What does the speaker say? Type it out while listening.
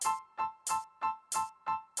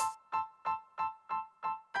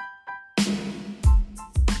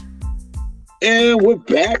And we're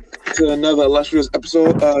back to another illustrious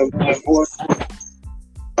episode of Before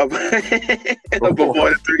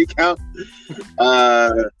the Three Count.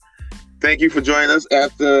 Thank you for joining us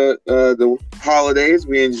after the holidays.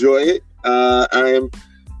 We enjoy it. I am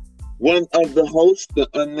one of the hosts, the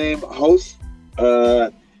unnamed host,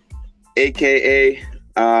 aka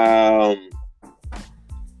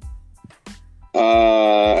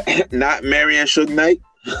not Marion Suge Knight.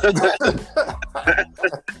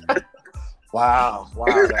 Wow.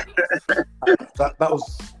 That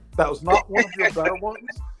was not one of your better ones,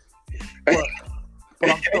 but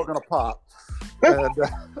I'm still gonna pop. And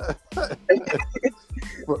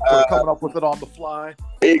we're coming up with it on the fly.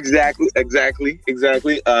 Exactly.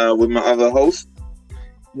 With my other host.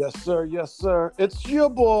 Yes, sir. It's your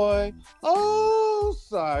boy,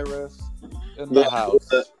 Osiris, in the house.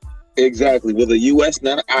 Exactly, with a US,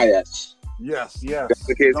 not an IS. Yes. That's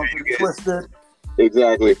the case. Don't get twisted.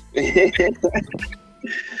 Exactly.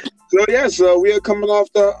 So we are coming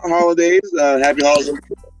off the holidays. Happy holidays to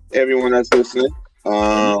everyone that's listening.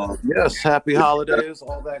 Yes, happy holidays,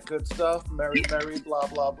 all that good stuff. Merry, blah,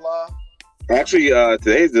 blah, blah. Actually,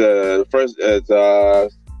 today's the first day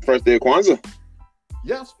of Kwanzaa.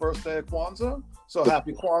 Yes, first day of Kwanzaa. So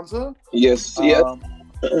happy Kwanzaa. Yes.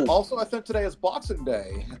 Also, I think today is Boxing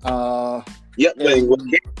Day. Yep.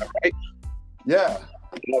 Right? Yeah.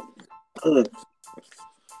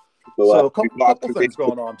 So a couple things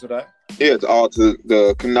going on today. Yeah, it's all to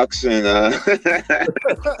the Canucks and.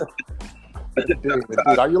 Dude,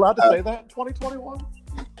 are you allowed to say that in 2021?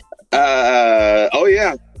 Oh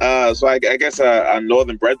yeah. So I guess our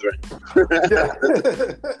northern brethren.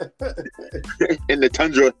 In the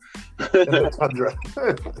tundra.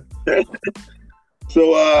 So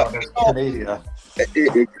Canada.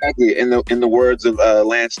 Exactly. In the words of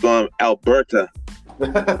Lance Storm, Alberta.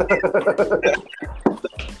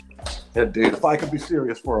 Yeah, dude. If I could be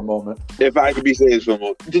serious for a moment. Did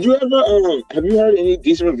you ever have you heard any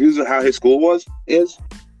decent reviews of how his school is?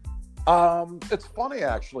 It's funny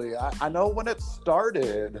actually. I know when it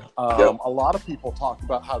started, a lot of people talked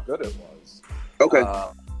about how good it was. Okay.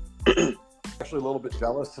 Actually a little bit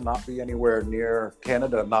jealous to not be anywhere near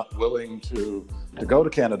Canada, not willing to go to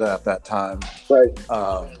Canada at that time. Right.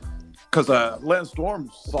 Because Lance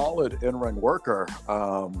Storm's solid in-ring worker.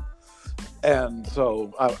 And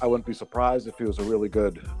so I wouldn't be surprised if he was a really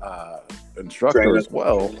good instructor Trainer. as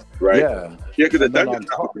well. Right. Yeah. Yeah, because the dungeon's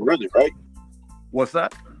not running, right? What's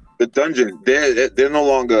that? The dungeon, they're no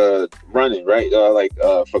longer running, right?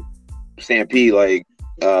 For Stampede,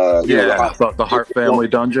 the Hart Family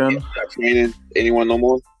Dungeon. Not training anyone no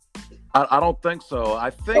more? I don't think so. I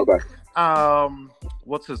think, Okay.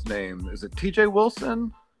 What's his name? Is it TJ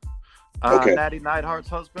Wilson? Okay. Natty Neidhart's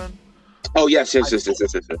husband? Oh, yes.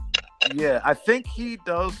 Yeah, I think he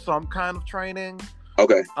does some kind of training.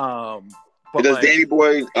 Okay. But does Danny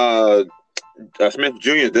Boy Smith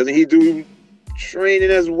Jr., doesn't he do training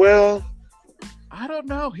as well? I don't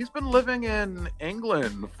know. He's been living in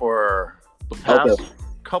England for the past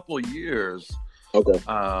couple years. Okay.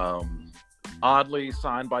 Oddly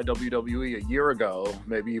signed by WWE a year ago,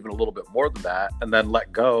 maybe even a little bit more than that, and then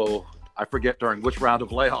let go. I forget during which round of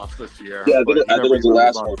layoffs this year. Yeah, I think it was the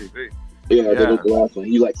last one. TV. Yeah, I think it was the last one.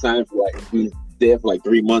 He signed for he's there for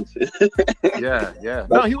 3 months. Yeah.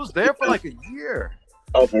 No, he was there for a year.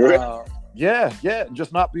 Oh, for real? Yeah,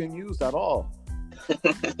 just not being used at all.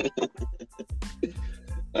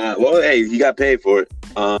 Well, hey, he got paid for it.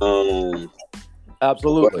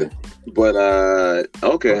 Absolutely. But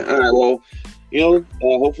okay, all right. Well,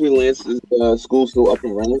 hopefully Lance's school's still up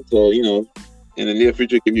and running. So in the near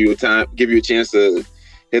future, give you a chance to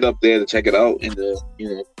hit up there to check it out in the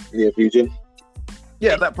near future.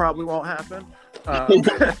 Yeah, that probably won't happen. I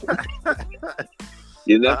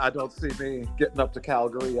don't see me getting up to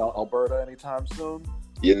Calgary, Alberta anytime soon.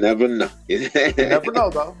 You never know. You never know,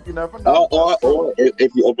 though. You never know. Or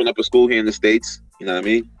if you open up a school here in the States, you know what I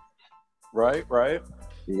mean? Right.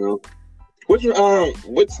 Which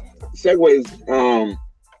segues?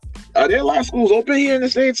 Are there a lot of schools open here in the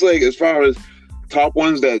States? As far as top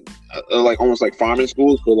ones that are almost like farming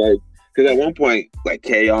schools for because at one point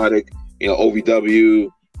Chaotic,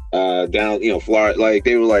 OVW, down Florida,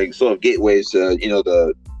 they were sort of gateways to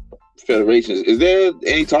the federations. Is there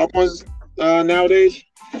any top ones nowadays?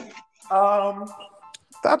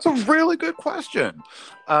 That's a really good question,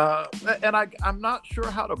 and I'm not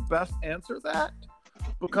sure how to best answer that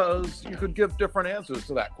because you could give different answers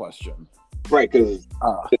to that question. Right, because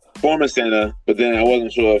Performance Center, but then I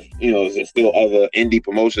wasn't sure if is there still other indie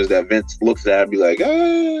promotions that Vince looks at and be like,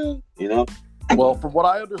 Well, from what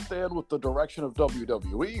I understand with the direction of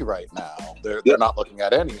WWE right now, they're not looking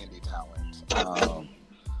at any indie talent. Um,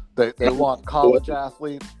 they want college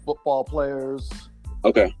athletes, football players,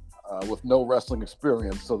 Okay. with no wrestling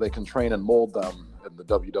experience, so they can train and mold them in the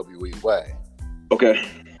WWE way. Okay.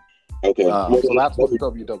 Okay. So that's what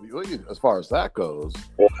WWE, as far as that goes.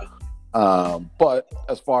 But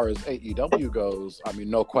as far as AEW goes, I mean,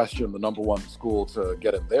 no question, the number one school to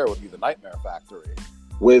get in there would be the Nightmare Factory.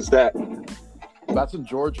 Where's that? That's in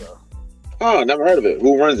Georgia. Oh, never heard of it.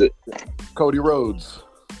 Who runs it? Cody Rhodes.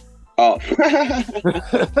 Oh.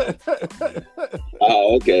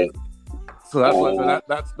 Oh, okay. So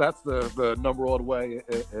that's the number one way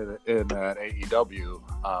in AEW,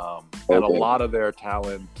 and a lot of their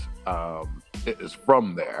talent is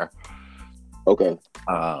from there. Okay.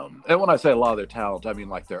 And when I say a lot of their talent, I mean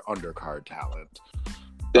like their undercard talent.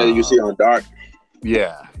 That you see on Dark.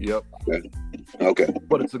 Yeah. Yep. Okay.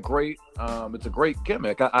 But it's a great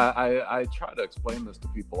gimmick. I try to explain this to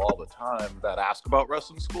people all the time that ask about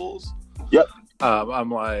wrestling schools. Yep.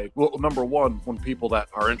 I'm like, well, number one, when people that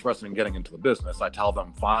are interested in getting into the business, I tell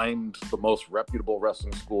them find the most reputable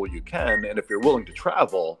wrestling school you can, and if you're willing to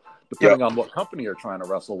travel, depending on what company you're trying to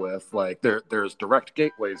wrestle with, like there's direct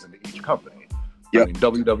gateways into each company. I mean,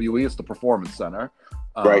 WWE is the Performance Center.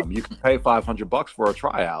 Right. You can pay $500 for a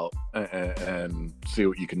tryout and see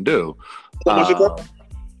what you can do. How much it cost?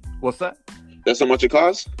 What's that? That's how much it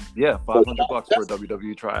costs? Yeah, $500 for a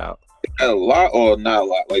WWE tryout. A lot or not a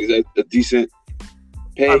lot? Like, is that a decent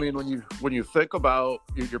pay? I mean, when you think about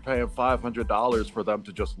you're paying $500 for them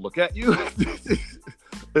to just look at you,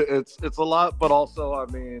 it's a lot. But also, I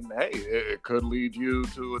mean, hey, it could lead you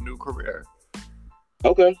to a new career.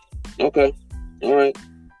 Okay. All right.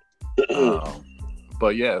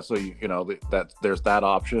 But yeah, so you know that there's that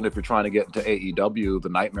option. If you're trying to get into AEW, the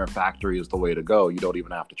Nightmare Factory is the way to go. You don't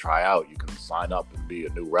even have to try out. You can sign up and be a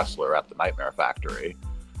new wrestler at the Nightmare Factory.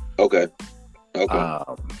 Okay. You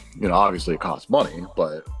know, obviously it costs money,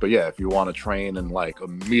 but yeah, if you want to train and like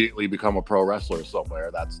immediately become a pro wrestler somewhere,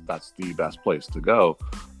 that's the best place to go.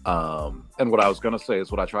 And what I was going to say is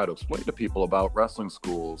what I try to explain to people about wrestling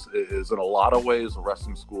schools is in a lot of ways, a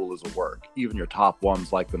wrestling school is a work. Even your top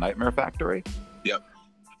ones like the Nightmare Factory. Yep.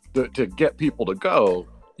 To get people to go,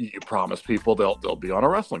 you promise people they'll be on a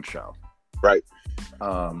wrestling show. Right.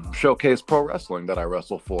 Showcase Pro Wrestling that I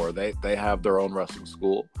wrestle for, they have their own wrestling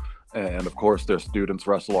school. And of course, their students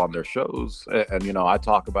wrestle on their shows. And you know, I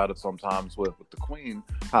talk about it sometimes with the Queen,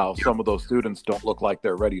 how some of those students don't look like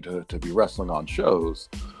they're ready to be wrestling on shows.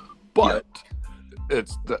 But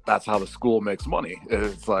that's how the school makes money.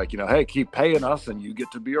 It's like, you know, hey, keep paying us and you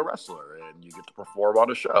get to be a wrestler and you get to perform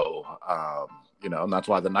on a show. You know, and that's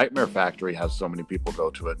why the Nightmare Factory has so many people go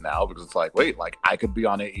to it now, because it's like, wait, like I could be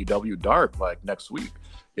on AEW Dark like next week.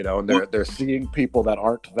 You know, and they're seeing people that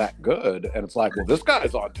aren't that good, and it's like, well, this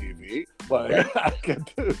guy's on TV, like I can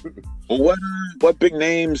do. Well, what big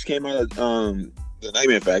names came out of the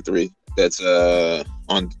Nightmare Factory? That's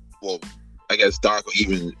on, well, I guess Dark or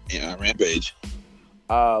even Rampage.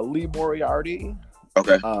 Lee Moriarty.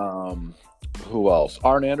 Okay. Who else?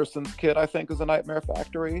 Arn Anderson's kid, I think, is a Nightmare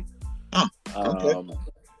Factory. Oh. Okay.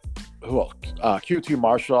 Who else? QT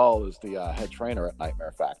Marshall is the head trainer at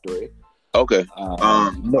Nightmare Factory. Okay.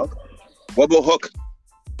 No. What about Hook?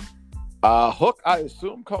 Hook, I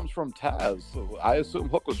assume, comes from Taz. I assume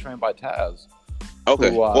Hook was trained by Taz. Okay.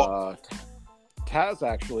 Who, Taz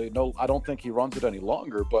actually, no, I don't think he runs it any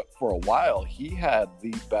longer, but for a while he had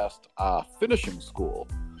the best finishing school.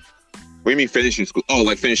 What do you mean finishing school? Oh,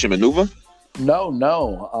 like finishing maneuver? No.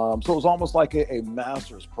 So it was almost like a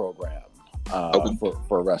master's program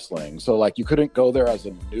for wrestling. So like you couldn't go there as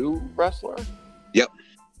a new wrestler. Yep.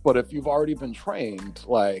 But if you've already been trained,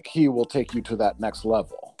 like he will take you to that next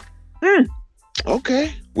level.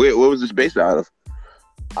 Okay. Where was this based out of?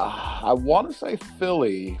 I want to say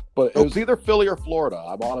Philly, but it was either Philly or Florida.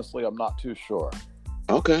 I'm not too sure.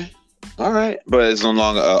 Okay. All right. But it's no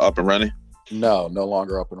longer up and running? No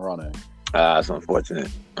longer up and running. That's unfortunate.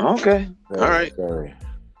 Okay. Very, all right. Very.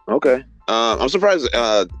 Okay. I'm surprised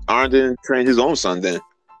Arn didn't train his own son then.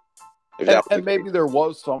 And maybe there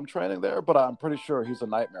was some training there, but I'm pretty sure he's a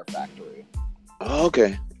Nightmare Factory.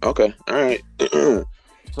 Okay. All right.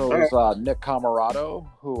 So it's Nick Camarado,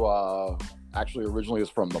 who actually originally is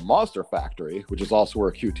from the Monster Factory, which is also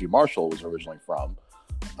where QT Marshall was originally from.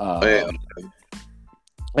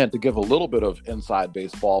 And to give a little bit of inside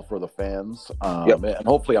baseball for the fans, and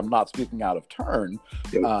hopefully I'm not speaking out of turn,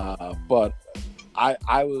 but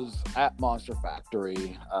I was at Monster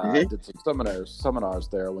Factory, did some seminars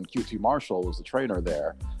there when QT Marshall was the trainer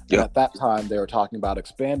there. And at that time, they were talking about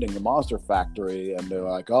expanding the Monster Factory, and they're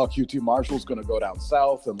like, oh, QT Marshall's going to go down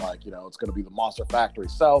south, and like, you know, it's going to be the Monster Factory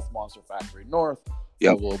South, Monster Factory North,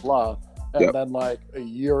 blah, blah, blah. And then like a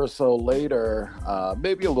year or so later,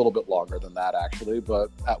 maybe a little bit longer than that actually, but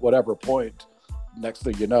at whatever point, next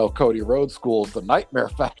thing you know, Cody Road School is the Nightmare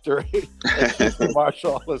Factory. And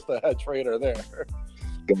Marshall is the head trainer there.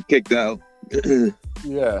 Got kicked out.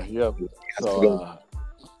 Yeah. So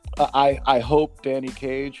I hope Danny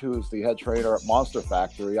Cage, who is the head trainer at Monster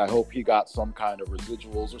Factory, I hope he got some kind of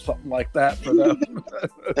residuals or something like that for them.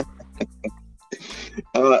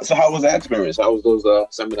 So how was that experience? How was those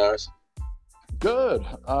seminars? Good,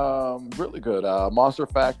 really good. Monster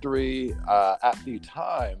Factory, at the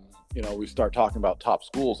time, we start talking about top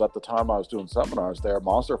schools. At the time I was doing seminars there,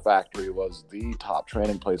 Monster Factory was the top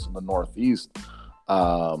training place in the Northeast.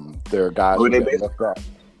 Their guys were getting looked at.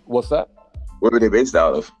 What's that? Where were they based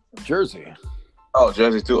out of? Jersey. Oh,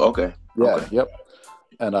 Jersey too. Okay. Yeah. Okay. Yep.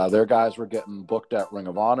 And their guys were getting booked at Ring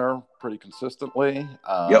of Honor pretty consistently.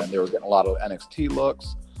 And they were getting a lot of NXT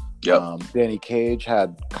looks. Danny Cage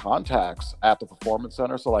had contacts at the Performance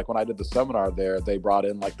Center. So like when I did the seminar there, they brought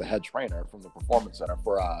in like the head trainer from the Performance Center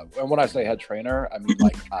for, and when I say head trainer, I mean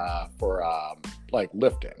like for like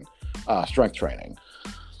lifting, strength training.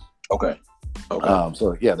 Okay.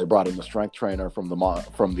 So yeah, they brought in the strength trainer from the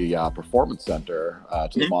Performance Center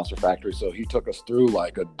to the Monster Factory. So he took us through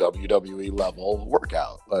like a WWE level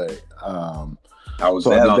workout. Like, how was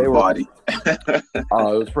that on the body? It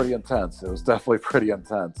was pretty intense. It was definitely pretty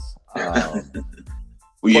intense.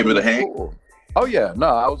 Were you able to hang? Cool. Oh yeah, no,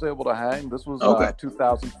 I was able to hang. This was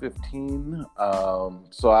 2015.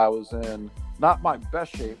 So I was in not my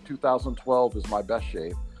best shape. 2012 is my best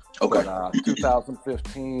shape. Okay. But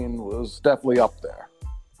 2015 was definitely up there.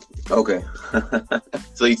 Okay.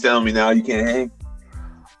 So you telling me now you can't hang?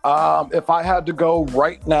 If I had to go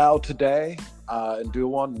right now today and do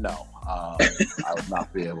one, no. I would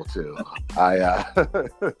not be able to. I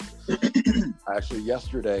actually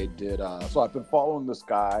yesterday did. So I've been following this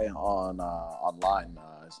guy online.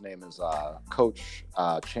 His name is Coach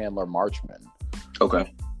Chandler Marchman.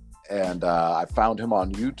 Okay. And I found him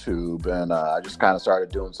on YouTube, and I just kind of started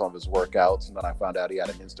doing some of his workouts. And then I found out he had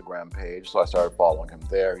an Instagram page, so I started following him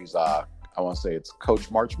there. He's I want to say it's Coach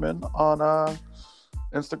Marchman on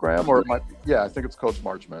Instagram, or it might be, I think it's Coach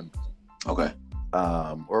Marchman. Okay.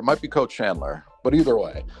 Or it might be Coach Chandler, but either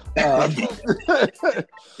way.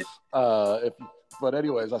 But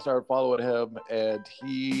anyways, I started following him, and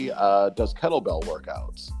he does kettlebell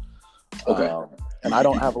workouts. Okay. And I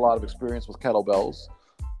don't have a lot of experience with kettlebells.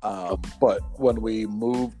 But when we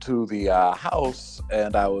moved to the house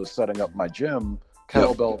and I was setting up my gym,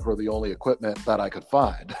 kettlebells were the only equipment that I could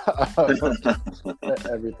find.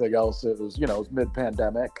 Everything else, it was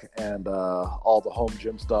mid-pandemic, and all the home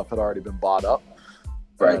gym stuff had already been bought up.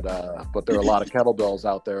 Right. But there are a lot of kettlebells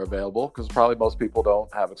out there available because probably most people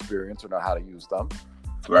don't have experience or know how to use them.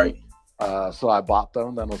 Right. So I bought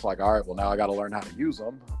them, then was like, all right, well, now I got to learn how to use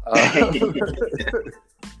them.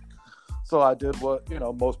 So I did what,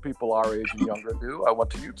 most people our age and younger do. I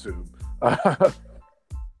went to YouTube.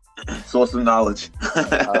 Source of knowledge.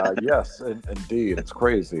 Yes, indeed. It's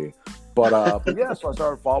crazy. But yeah, so I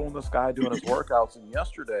started following this guy doing his workouts. And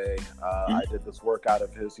yesterday, I did this workout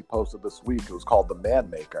of his he posted this week. It was called the Man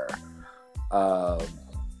Maker.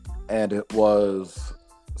 And it was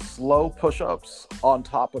slow push-ups on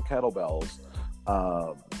top of kettlebells.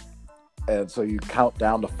 And so you count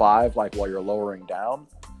down to 5, like while you're lowering down.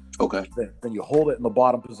 Okay. Then you hold it in the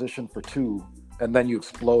bottom position for 2, and then you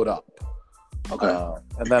explode up. Okay.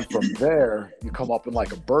 And then from there, you come up in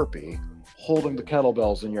like a burpee, holding the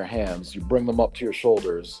kettlebells in your hands. You bring them up to your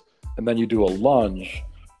shoulders, and then you do a lunge.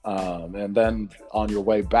 And then on your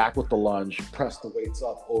way back with the lunge, you press the weights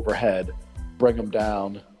up overhead, bring them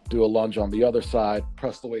down, do a lunge on the other side,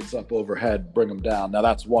 press the weights up overhead, bring them down. Now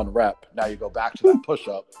that's 1 rep. Now you go back to that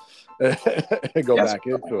push-up and go back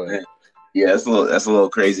into it. Yeah, that's a little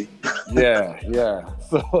crazy. Yeah.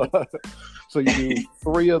 So you do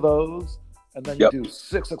 3 of those, and then you do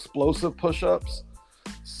 6 explosive push-ups,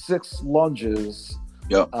 6 lunges,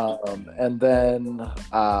 and then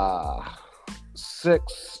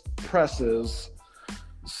 6 presses,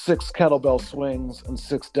 6 kettlebell swings, and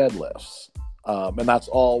 6 deadlifts. And that's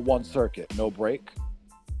all 1 circuit, no break.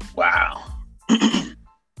 Wow.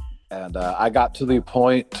 And I got to the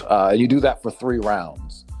point, you do that for 3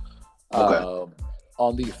 rounds. Okay.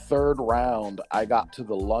 On the 3rd round, I got to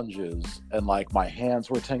the lunges, and like my hands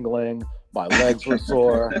were tingling, my legs were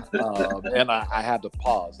sore, and I had to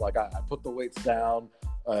pause. Like I put the weights down,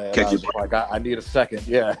 and I was like, I need a second.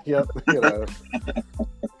 Yeah.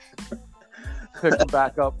 picked him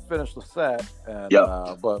back up, finished the set, and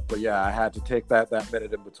Yep. but yeah, I had to take that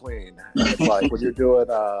minute in between. And it's like when you're doing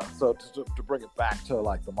so to bring it back to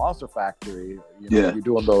like the Monster Factory, you know, Yeah. you're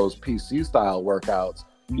doing those PC style workouts.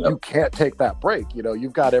 Yep. You can't take that break. You know,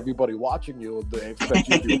 you've got everybody watching you, and they expect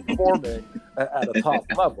you to be performing at a top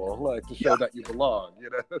level, like to show that you belong. You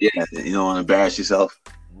know. Yeah, you don't want to embarrass yourself.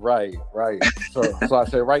 Right. So I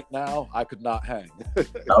say right now, I could not hang.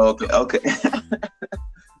 Okay.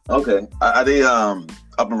 Okay. Are they up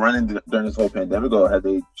and running during this whole pandemic, or have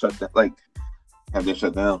they shut down? Like, have they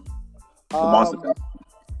shut down the Monster Factory?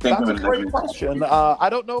 That's a great question. I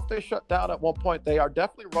don't know if they shut down at one point. They are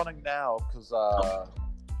definitely running now because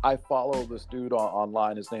I follow this dude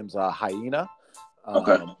online. His name's Hyena.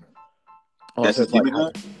 Okay. That's his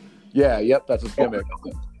gimmick. Yeah. Yep. That's his gimmick.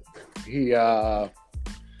 Okay. He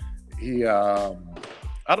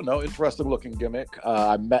I don't know, interesting looking gimmick.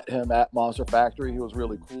 I met him at Monster Factory. He was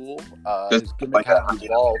really cool. His gimmick has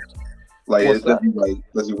evolved. Like,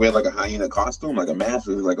 does he wear like a hyena costume, like a mask,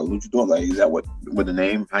 or is it like a luchador? Like, is that what with the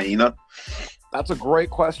name Hyena? That's a great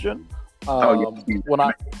question. Yeah.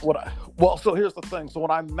 Well, so here's the thing. So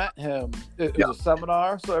when I met him, it was a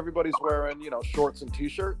seminar, so everybody's wearing, you know, shorts and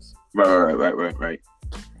t-shirts. Right.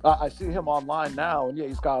 I see him online now, and yeah,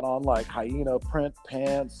 he's got on like hyena print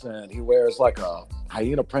pants, and he wears like a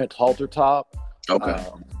hyena print halter top. Okay.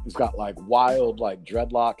 He's got like wild like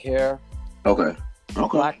dreadlock hair. Okay.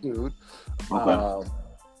 Black dude. Okay.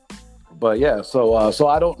 But yeah, so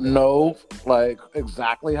I don't know like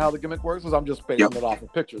exactly how the gimmick works, because I'm just basing it off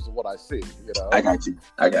of pictures of what I see. You know. I got you.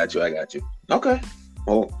 Okay.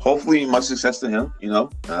 Well, hopefully, much success to him. You know.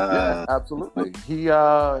 Yeah, absolutely. He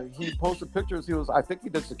posted pictures. I think he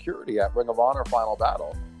did security at Ring of Honor Final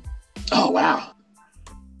Battle. Oh wow.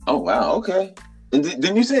 Okay. And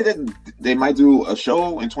didn't you say that they might do a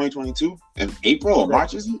show in 2022 in April or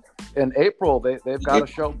March? Is it? In April, they've got a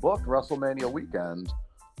show booked, WrestleMania weekend.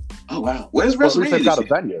 Oh wow. Where's WrestleMania? They've got a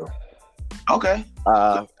venue. Okay.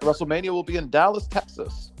 WrestleMania will be in Dallas,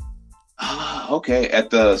 Texas. Okay. At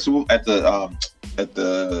the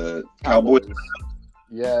Cowboys.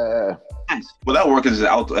 Yeah. Nice. Well, that work has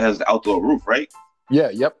the outdoor roof, right? Yeah.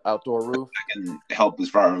 Yep. Outdoor roof. That can help as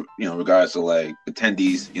far as, you know, regards to like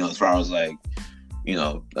attendees, you know, as far as like, you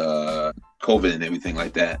know, COVID and everything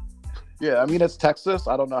like that. Yeah. I mean, it's Texas.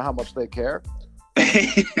 I don't know how much they care.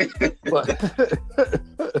 But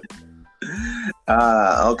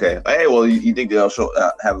okay. Hey, well, you think they'll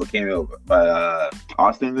have a cameo by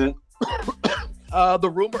Austin then? The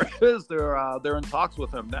rumor is they're in talks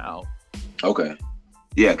with him now. Okay.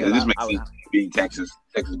 Yeah, because this makes sense being Texas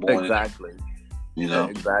born. Exactly. You know.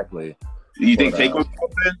 Yeah, exactly. You think Takeover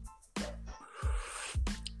then?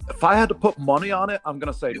 If I had to put money on it, I'm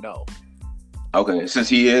gonna say no. Okay, since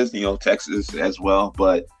he is, you know, Texas as well,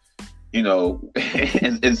 but you know,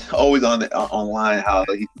 it's always online how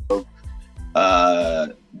he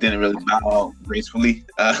didn't really bow gracefully.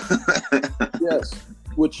 Yes,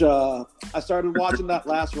 which I started watching that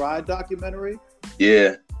Last Ride documentary.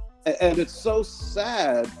 Yeah, and it's so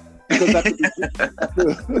sad because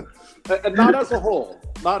and not as a whole,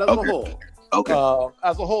 Okay.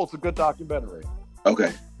 as a whole, it's a good documentary.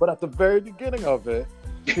 Okay. But at the very beginning of it,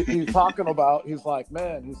 he's talking about, he's like,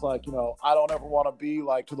 you know, I don't ever want to be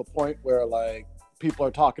like to the point where like people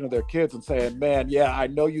are talking to their kids and saying, man, yeah, I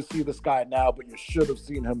know you see this guy now, but you should have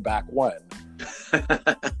seen him back when.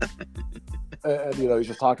 And, you know, he's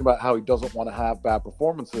just talking about how he doesn't want to have bad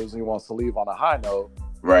performances and he wants to leave on a high note.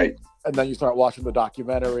 Right. And then you start watching the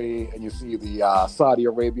documentary and you see the Saudi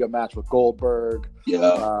Arabia match with Goldberg.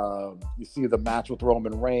 Yeah. You see the match with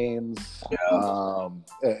Roman Reigns. Yeah.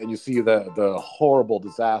 And you see the horrible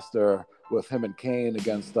disaster with him and Kane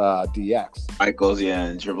against DX. Michaels, yeah,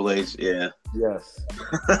 and Triple H, yeah. Yes.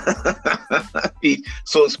 He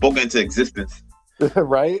sort of spoke into existence.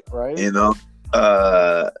 Right. You know?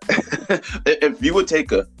 If you would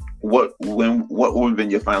take what would have been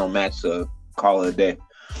your final match to call it a day?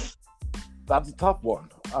 That's a tough one,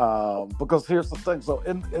 because here's the thing. So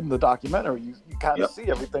in the documentary, you kind of see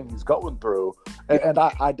everything he's going through, and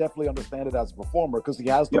I definitely understand it as a performer because he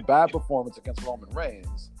has the bad performance against Roman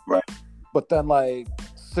Reigns. Right. But then, like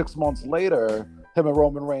 6 months later, him and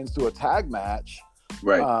Roman Reigns do a tag match.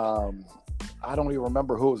 Right. I don't even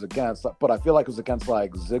remember who it was against, but I feel like it was against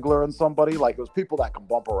like Ziggler and somebody. Like it was people that can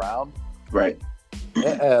bump around. Right.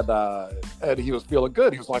 And he was feeling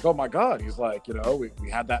good. He was like, "Oh my god!" He's like, "You know, we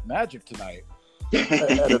had that magic tonight."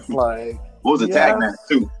 And it's like, what was a tag match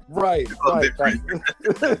too? Right.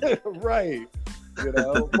 Right. You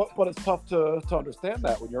know, but it's tough to understand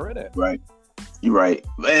that when you're in it. Right. You're right.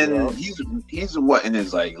 And You know? he's what, in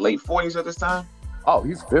his like late 40s at this time? Oh,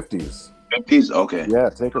 he's 50s. 50s. Okay. Yeah,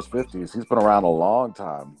 Taker's 50s. He's been around a long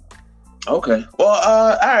time. Okay. Well,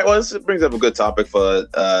 all right. Well, this brings up a good topic for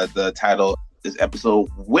the title of this episode.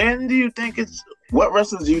 When do you think what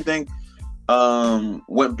wrestlers do you think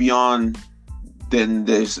went beyond then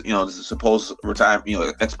there's the supposed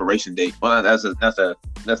retirement expiration date? Well, that's not a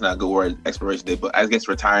good word, expiration date, but I guess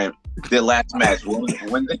retire their last match.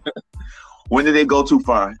 When did they go too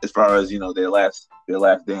far as their last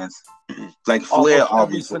dance? Like Flair, almost every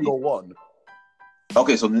obviously. single one.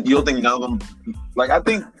 Okay, so you don't think none of them? Like I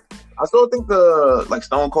still think the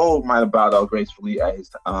Stone Cold might have bowed out gracefully at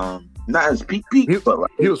his not his peak, but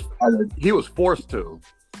like he was forced to.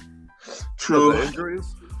 True. The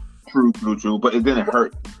injuries. True. But it didn't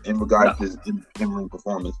hurt in regards to his in-ring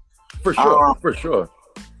performance. For sure.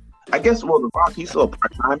 I guess, The Rock, he's still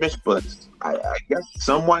part-time-ish, but I guess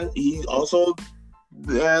somewhat he also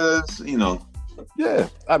has, Yeah.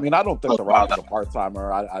 I mean, I don't think The Rock is a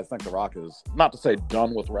part-timer. I think The Rock is, not to say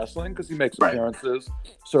done with wrestling, because he makes appearances.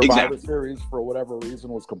 Survivor Series, for whatever reason,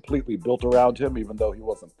 was completely built around him, even though he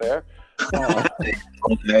wasn't there.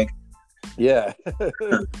 Okay. Yeah.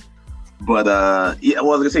 But I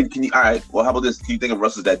was gonna say, all right, well, how about this? Can you think of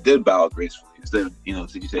wrestlers that did bow out gracefully instead of,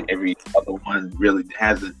 so you said every other one really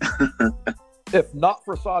hasn't? If not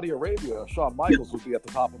for Saudi Arabia, Shawn Michaels would be at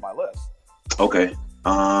the top of my list. Okay.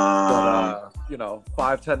 But,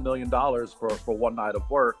 $5-10 million for one night of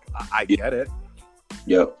work. I get it.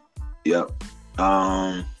 Yep.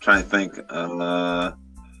 Trying to think.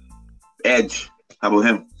 Edge. How about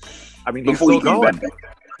him? I mean, he's still going.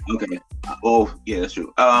 Okay. Oh, yeah, that's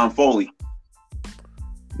true. Foley.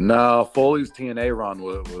 No, Foley's TNA run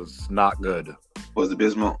was not good. Was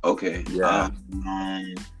abysmal. Okay. Yeah.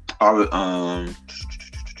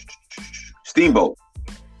 Steamboat.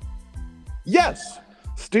 Yes,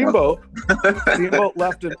 Steamboat. Steamboat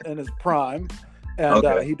left in his prime,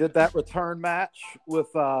 and he did that return match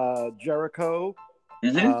with Jericho.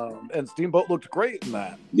 Mm-hmm. And Steamboat looked great in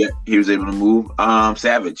that. Yeah, he was able to move.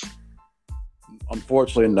 Savage.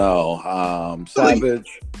 Unfortunately, no.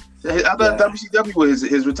 Savage. I thought WCW was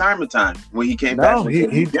his retirement time when he came back.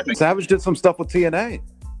 No, Savage did some stuff with TNA.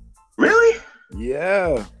 Really?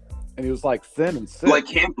 Yeah, and he was like thin and sick. Like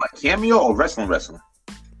cameo or wrestling?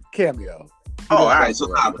 Cameo. All right.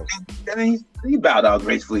 So then he bowed out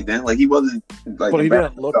gracefully. Then, like, he wasn't like. But he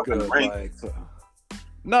didn't look good.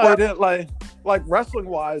 No, he didn't like wrestling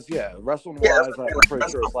wise. Yeah, I'm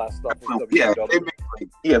pretty sure his last stuff was WCW.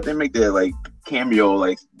 If they make their like cameo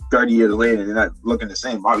like 30 years later, they're not looking the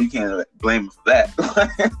same. You can't blame him for that.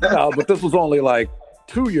 No, but this was only like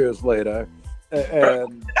 2 years later,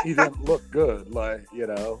 and he didn't look good.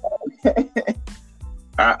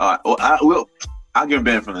 I'll give him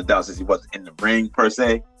benefit from the doubt since he wasn't in the ring per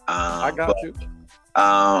se. I got you.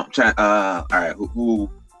 All right. Who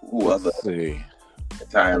else? Let's see.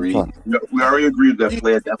 Tyree. We already agreed that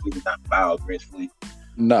Flair definitely did not bow gracefully.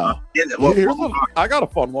 No. I got a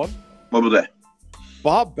fun one. What was that?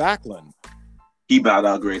 Bob Backlund. He bowed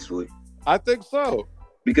out gracefully. I think so.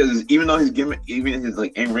 Because even though his gimmick, even his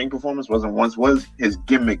like in-ring performance his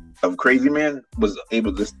gimmick of Crazy Man was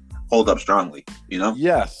able to hold up strongly.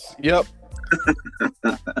 Yes. Yep. He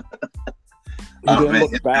didn't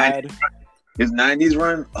look bad. His 90s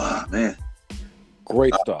run. Oh man.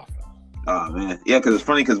 Great stuff. Oh man, yeah, because it's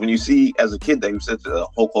funny because when you see as a kid that he was such a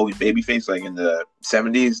Hulk Hogan babyface like in the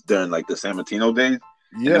 70s during like the San Martino days.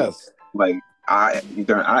 Yes. Like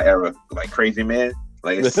during our era, like Crazy Man,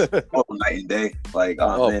 like it's night and day. Like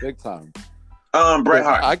man. Big time. Bret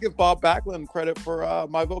Hart. I give Bob Backlund credit for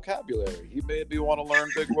my vocabulary. He made me want to learn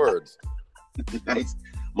big words. Nice.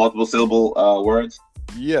 Multiple syllable words.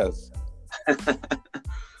 Yes. What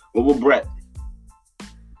about Bret?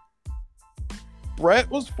 Bret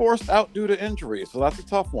was forced out due to injury, so that's a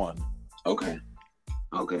tough one. Okay.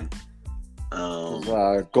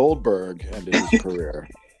 Goldberg ended his career.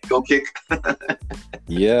 Go kick.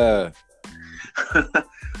 Yeah.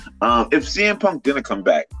 If CM Punk didn't come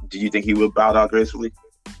back, do you think he would bow out gracefully?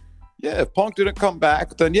 Yeah, if Punk didn't come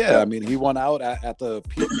back, then I mean, he went out at the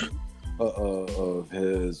peak of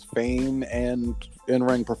his fame and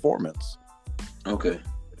in-ring performance. Okay.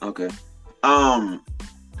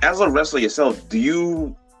 As a wrestler yourself, do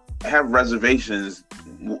you have reservations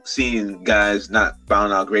seeing guys not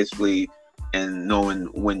bowing out gracefully and knowing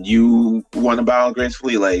when you want to bow out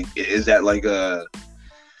gracefully? Like, is that like a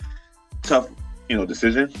tough,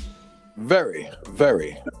 decision? Very,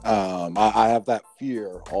 very. I have that fear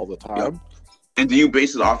all the time. Yep. And do you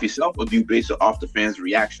base it off yourself, or do you base it off the fans'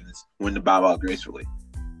 reactions when to bow out gracefully?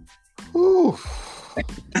 Ooh.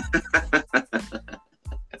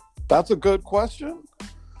 That's a good question.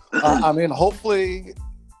 I mean, hopefully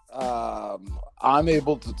I'm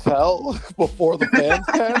able to tell before the fans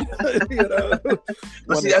can. You know,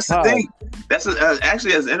 But see, that's the thing. That's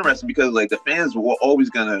actually that's interesting because like the fans were always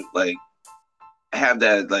gonna like have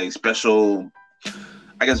that like special,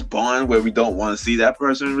 I guess, bond where we don't want to see that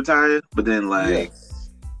person retire. But then like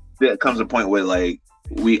there comes a point where like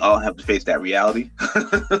we all have to face that reality.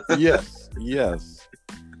 Yes.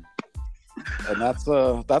 And that's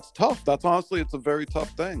tough. That's honestly, it's a very tough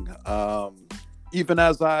thing. Even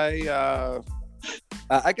as I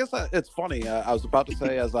guess it's funny. I was about to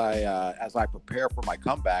say as I prepare for my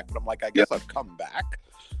comeback, but I'm like, I guess I've come back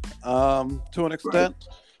to an extent.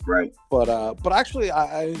 Right. But actually,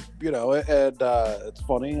 I you know, and it's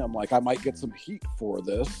funny. I'm like, I might get some heat for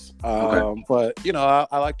this. But you know,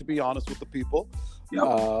 I like to be honest with the people. Yep.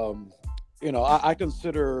 You know, I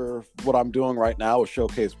consider what I'm doing right now with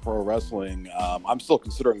Showcase Pro Wrestling. I'm still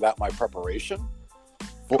considering that my preparation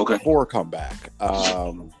for a comeback.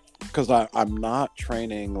 Because I'm not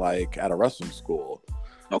training like at a wrestling school.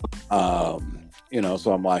 You know,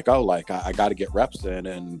 so I'm like, I got to get reps in,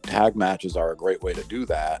 and tag matches are a great way to do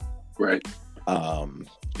that. Right.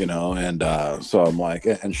 You know, and so I'm like,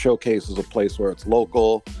 and Showcase is a place where it's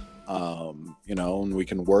local, you know, and we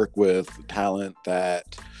can work with talent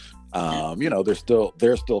that, you know, they're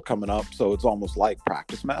still coming up. So it's almost like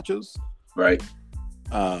practice matches. Right.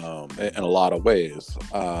 In a lot of ways.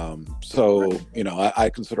 So, you know, I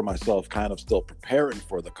consider myself kind of still preparing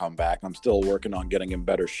for the comeback. I'm still working on getting in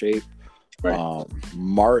better shape. Right.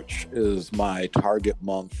 March is my target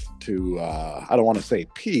month to, I don't want to say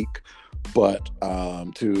peak, but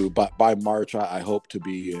by March, I hope to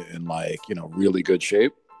be in like, you know, really good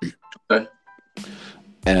shape. Okay.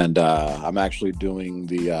 And I'm actually doing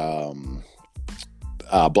the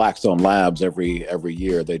Blackstone Labs every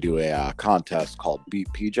year. They do a contest called Beat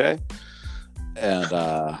PJ,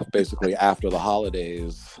 and basically after the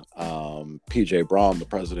holidays, PJ Braun, the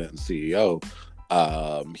president and CEO,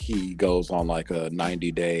 he goes on like a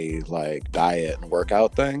 90-day like diet and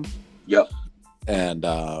workout thing. Yep. And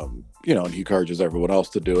you know, and he encourages everyone else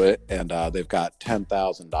to do it. And they've got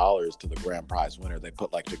 $10,000 to the grand prize winner. They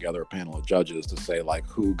put like together a panel of judges to say like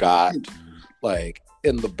who got like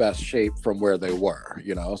in the best shape from where they were,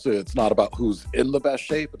 you know. So it's not about who's in the best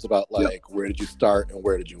shape, it's about like where did you start and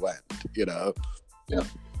where did you end, you know.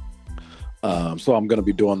 So I'm going to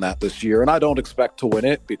be doing that this year, and I don't expect to win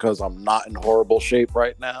it because I'm not in horrible shape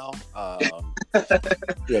right now.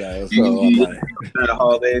 You know, so I'm like, the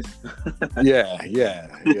holidays. yeah,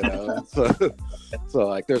 you know, so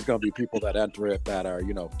like there's going to be people that enter it that are,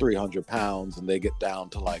 you know, 300 pounds and they get down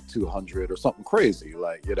to like 200 or something crazy,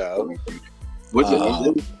 like, you know. Which is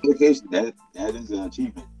dedication. That is an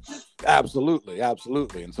achievement. Absolutely.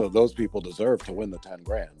 And so those people deserve to win the 10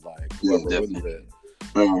 grand. Like whoever wins it.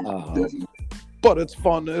 But it's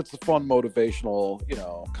fun. It's a fun motivational, you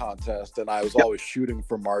know, contest. And I was always shooting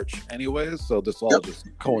for March anyways, so this all just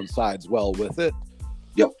coincides well with it.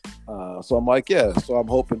 So I'm like, so I'm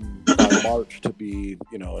hoping by March to be,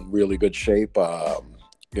 you know, in really good shape.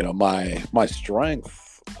 You know, my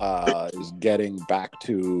strength is getting back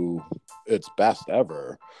to its best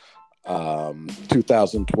ever.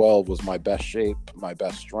 2012 was my best shape, my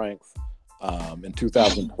best strength. In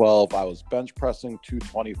 2012, I was bench pressing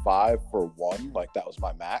 225 for one, like that was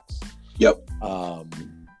my max. And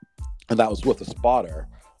that was with a spotter.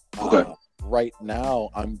 Right now,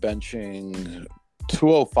 I'm benching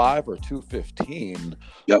 205 or 215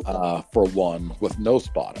 for one with no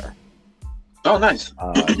spotter. Oh, nice.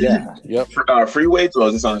 Free weights, or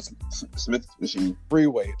is this on a Smith machine? Free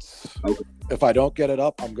weights. Okay. If I don't get it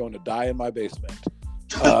up, I'm going to die in my basement.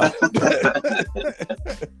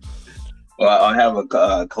 Well, I'll have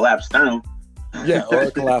a collapsed sternum. Or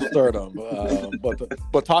a collapsed sternum.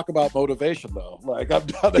 But talk about motivation, though. Like, I'm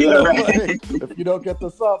done. Like, if you don't get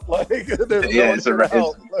this up, like, there's no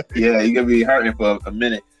help. You're gonna be hurting for a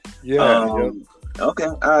minute. Okay,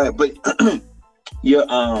 all right, but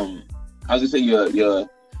I was gonna say your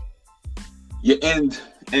end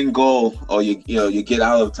goal, or you get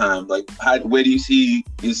out of time. Like, where do you see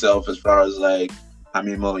yourself as far as like how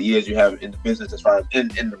many more years you have in the business, as far as in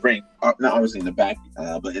the ring, not obviously in the back,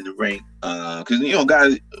 but in the ring? Because you know,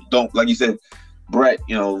 guys don't, like you said, Brett,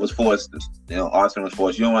 you know, was forced. You know, Austin was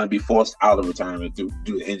forced. You don't want to be forced out of retirement due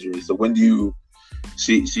to injury. So when do you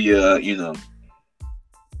see you know,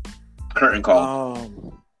 curtain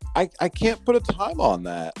call? I can't put a time on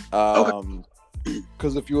that.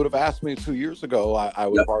 Because if you would have asked me 2 years ago, I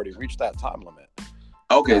would have already reached that time limit.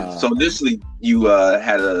 Okay, so initially you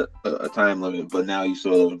had a time limit, but now you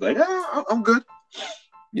sort of like, I'm good.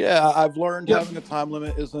 Yeah, I've learned having a time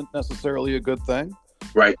limit isn't necessarily a good thing.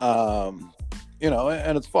 Right. you know,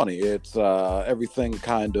 and it's funny. It's everything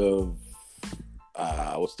kind of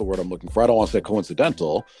what's the word I'm looking for? I don't want to say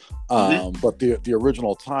coincidental, but the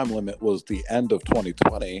original time limit was the end of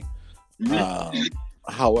 2020.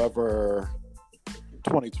 However,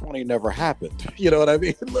 2020 never happened. You know what I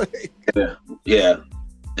mean? Like, yeah.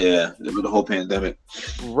 The whole pandemic,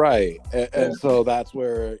 right? And so that's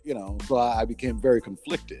where, you know, so I became very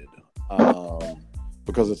conflicted.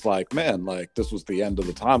 Because it's like, man, like this was the end of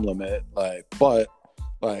the time limit, like, but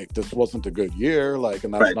like this wasn't a good year, like,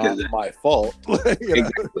 and that's not my fault.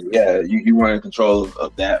 Exactly. Yeah, you weren't in control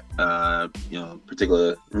of that, you know,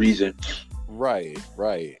 particular reason. Right.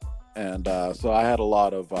 And so I had a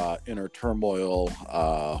lot of inner turmoil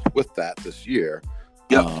with that this year.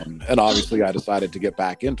 Yep. And obviously I decided to get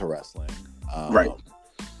back into wrestling. Right.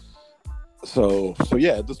 So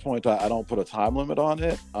yeah, at this point I don't put a time limit on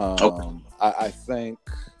it. Okay. I think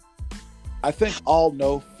I'll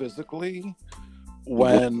know physically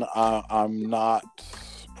when I'm not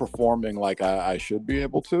performing like I should be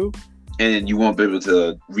able to, and you won't be able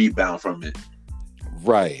to rebound from it.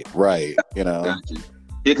 Right. You know, gotcha.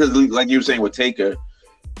 Yeah, because like you were saying with Taker,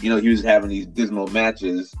 you know, he was having these dismal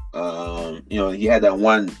matches. You know, he had that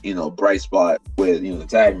one, you know, bright spot with, you know, the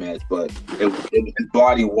tag match, but his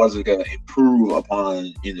body wasn't going to improve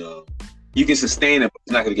upon, you know, you can sustain it, but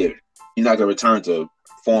you're not going to return to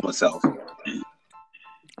former self.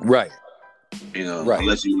 Right. You know,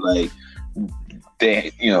 unless you like,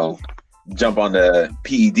 you know, jump on the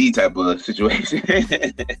PED type of situation.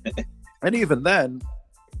 And even then,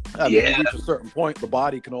 I mean, you reach a certain point, the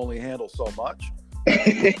body can only handle so much.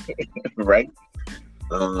 Right.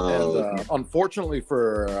 And unfortunately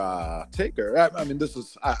for Taker, I mean, this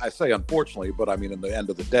is, I say unfortunately, but I mean, in the end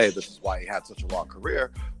of the day, this is why he had such a long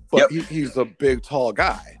career. But he's a big, tall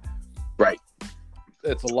guy. Right.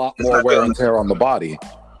 It's a lot more wear and tear on the body.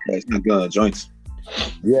 Yeah, it's not good on the joints.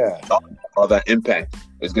 Yeah. All that impact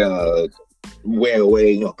is going to wear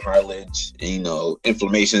away, you know, cartilage, and, you know,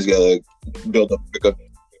 inflammation is going to build up quicker.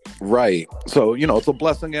 Right. So, you know, it's a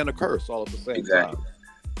blessing and a curse all at the same time.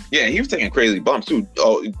 Yeah, he was taking crazy bumps too,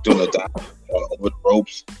 doing the dive over the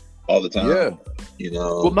ropes all the time. Yeah. You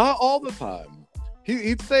know. Well, not all the time.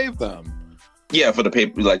 He'd save them. Yeah, for the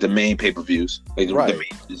paper, like the main pay-per-views, like the right.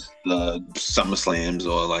 the SummerSlams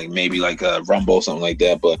or like maybe like a Rumble or something like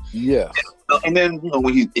that. But yeah, and then, you know,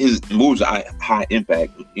 when his moves are high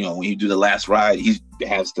impact, you know, when you do the last ride, he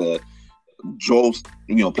has to jolt,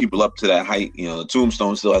 you know, people up to that height. You know, the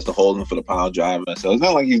Tombstone still has to hold him for the pile driver. So it's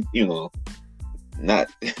not like he's, you know, not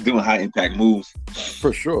doing high impact moves.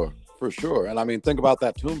 For sure. And I mean, think about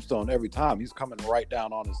that Tombstone every time. He's coming right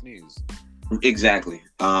down on his knees. Exactly.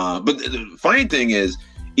 But the funny thing is,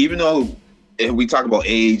 even though we talk about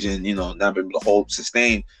age and, you know, not being able to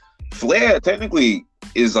sustain, Flair technically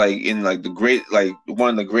is like in like one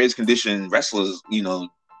of the greatest conditioned wrestlers, you know,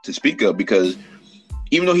 to speak of, because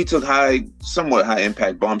even though he took somewhat high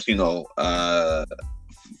impact bumps, you know,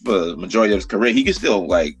 for the majority of his career, he could still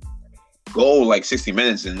like go like 60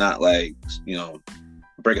 minutes and not like, you know,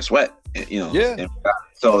 break a sweat, you know. Yeah.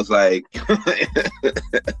 So it's like,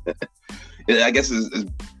 I guess it's,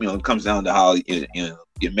 you know, it comes down to how you know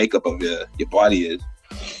your makeup of your body is.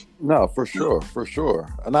 No, for sure.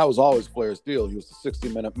 And that was always Flair's deal. He was the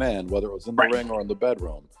 60-minute man, whether it was in the ring or in the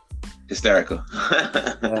bedroom. Hysterical.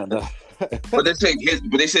 And, but they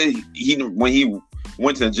said when he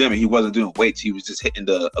went to the gym and he wasn't doing weights, he was just hitting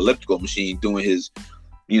the elliptical machine, doing his,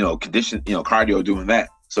 you know, cardio, doing that.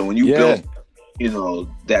 So when you build, you know,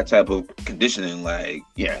 that type of conditioning, like,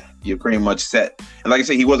 you're pretty much set. And like I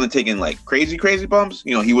said, he wasn't taking like crazy bumps.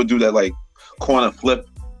 You know, he would do that like corner flip,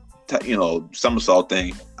 you know, somersault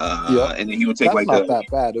thing. And then he would take not that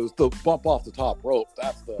bad. It was the bump off the top rope.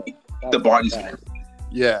 That's the body slam.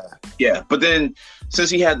 Yeah. But then since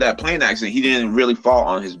he had that plane accident, he didn't really fall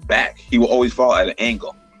on his back. He would always fall at an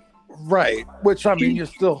angle. Right. Which, I mean, you're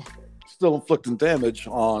still inflicting damage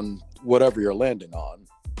on whatever you're landing on.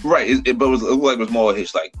 Right. But it looked like it was more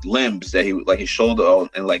his like limbs, that he like his shoulder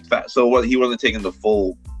and like fat. So he wasn't taking the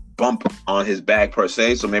full bump on his back per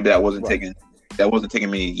se. So maybe that wasn't taking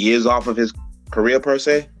many years off of his career per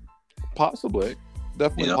se. Possibly.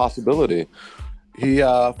 Definitely, you know? Possibility.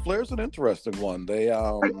 Flair's an interesting one. They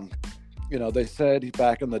you know, they said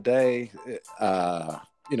back in the day,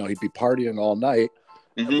 you know, he'd be partying all night,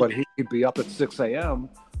 but he'd be up at 6 a.m.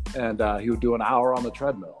 and he would do an hour on the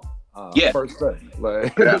treadmill. First thing,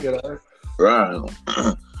 like, you know, right?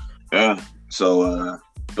 Yeah. So,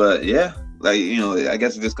 but yeah, like, you know, I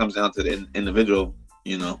guess it just comes down to the individual,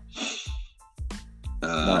 you know.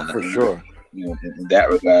 No, for sure. You know, in that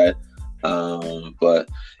regard. But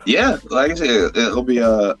yeah, like I said, it'll be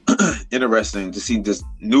interesting to see this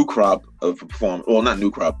new crop of perform. Well, not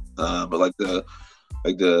new crop, but like the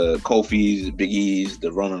Kofi's, Big E's,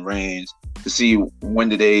 the Roman Reigns, to see when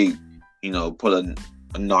do they, put a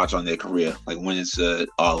notch on their career, like when it's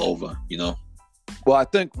all over, Well, I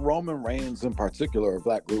think Roman Reigns in particular, of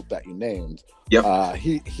that group that you named, Yep.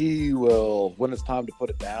 He will, when it's time to put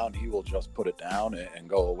it down, he will just put it down and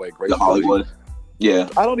go away The gracefully. Hollywood. Yeah.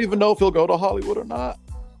 I don't even know if he'll go to Hollywood or not.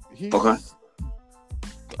 Okay.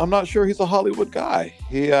 I'm not sure he's a Hollywood guy.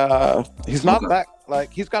 He's not that,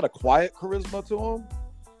 like, he's got a quiet charisma to him.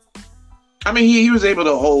 I mean, he was able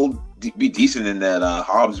to be decent in that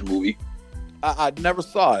Hobbs movie. I never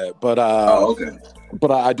saw it, but okay.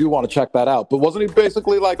 But I do want to check that out. But wasn't he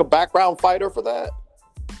basically like a background fighter for that?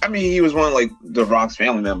 I mean, he was one of like The Rock's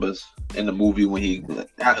family members in the movie when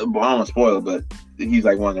I don't want to spoil it, but he's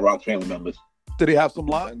like one of The Rock's family members. Did he have some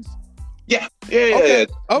lines? Yeah.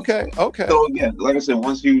 Okay. So yeah, like I said,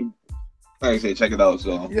 check it out.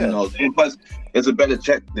 So and plus it's a better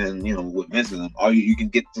check than with Vince and them. All you can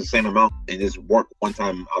get the same amount and just work one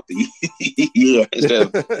time out the year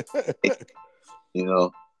instead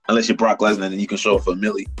of unless you're Brock Lesnar, then you can show up for a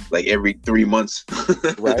milli like every 3 months.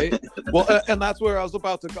 Right. Well, and that's where I was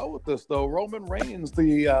about to go with this, though. Roman Reigns,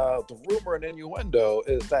 the rumor and innuendo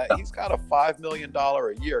is that he's got a $5 million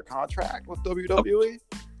a year contract with WWE.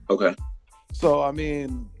 Okay. So, I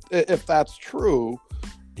mean, if that's true,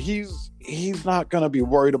 he's not going to be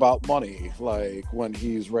worried about money like when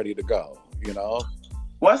he's ready to go, Well,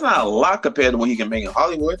 that's not a lot compared to what he can make in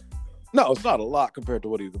Hollywood. No, it's not a lot compared to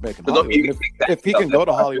what he can make in Hollywood. If he can go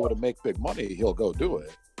to Hollywood and make big money, he'll go do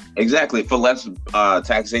it. Exactly, for less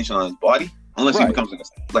taxation on his body, unless he becomes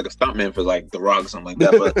like a stuntman for like The Rock or something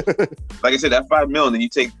like that. But like I said, that $5 million, then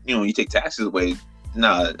you take taxes away.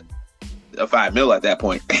 Nah, a $5 million at that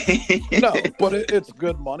point. No, but it's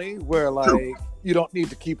good money where like you don't need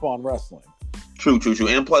to keep on wrestling. True.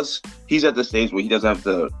 And plus, he's at the stage where he doesn't have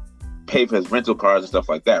to pay for his rental cars and stuff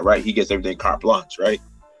like that, right? He gets everything carte blanche, right?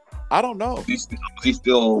 I don't know. He's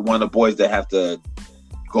still one of the boys that have to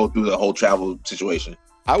go through the whole travel situation.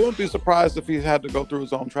 I wouldn't be surprised if he had to go through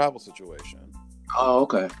his own travel situation. Oh,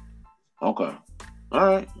 okay.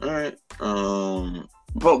 All right.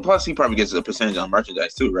 But plus, he probably gets a percentage on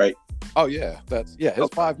merchandise too, right? Oh yeah, his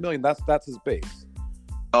 $5 million. That's his base.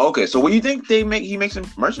 Oh, okay. So, what do you think he makes in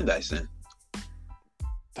merchandise then?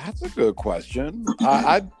 That's a good question.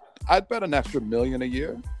 I'd bet an extra $1 million a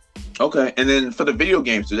year. Okay, and then for the video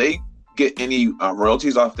games, do they get any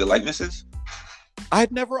royalties off the likenesses?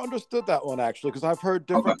 I'd never understood that one actually, because I've heard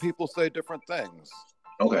different people say different things.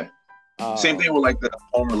 Okay. Same thing with like the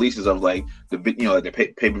home releases of like the like the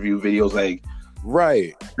pay-per-view videos, like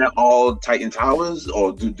right. Not all Titan Towers,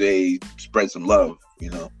 or do they spread some love?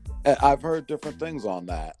 I've heard different things on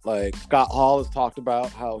that. Like Scott Hall has talked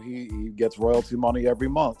about how he gets royalty money every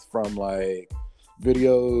month from like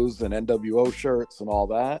videos and NWO shirts and all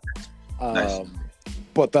that. Nice.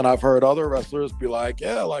 But then I've heard other wrestlers be like,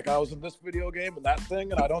 yeah, like I was in this video game and that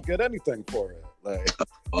thing and I don't get anything for it. Like,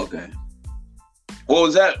 okay. Well,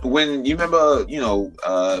 was that when you remember,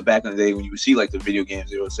 back in the day when you would see like the video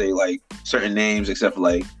games, they would say like certain names except for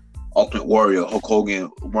like Ultimate Warrior, Hulk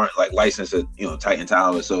Hogan weren't like licensed at, Titan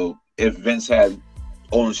Tower. So if Vince had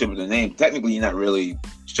ownership of the name, technically you're not really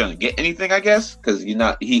trying to get anything, I guess, because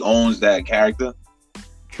he owns that character.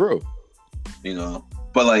 True.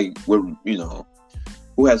 But like we're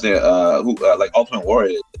who has their like Ultimate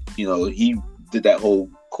Warrior, he did that whole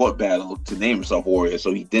court battle to name himself Warrior,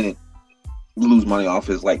 so he didn't lose money off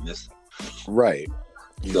his likeness. Right.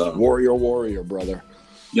 He's warrior, brother.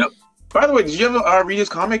 Yep. By the way, did you ever read his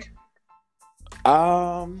comic?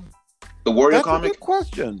 The Warrior comic? That's a good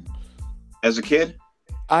question. As a kid?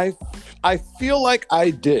 I feel like I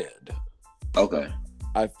did. Okay.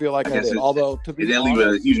 I feel like I did. Although, to be honest, it didn't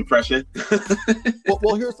leave a huge impression.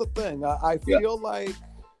 well, here's the thing. I feel like,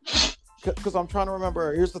 because I'm trying to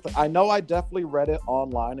remember. Here's the thing. I know I definitely read it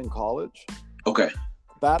online in college. Okay.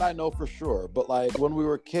 That I know for sure. But like when we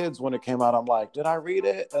were kids, when it came out, I'm like, did I read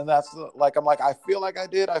it? And that's like, I'm like, I feel like I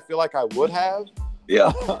did. I feel like I would have.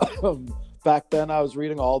 Yeah. Back then, I was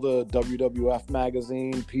reading all the WWF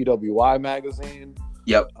magazine, PWI magazine.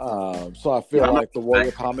 Yep. So I feel like the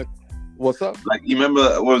Warrior comic. What's up? Like, you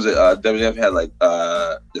remember, what was it? WWF had like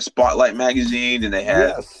the Spotlight magazine, and they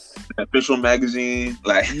had an official magazine.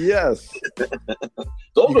 Like, yes. You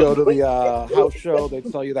go to the house show, they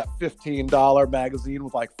sell you that $15 magazine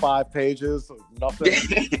with like 5 pages of nothing.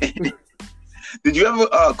 Did you ever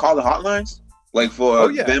call the hotlines? Like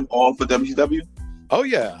for them all for WCW? Oh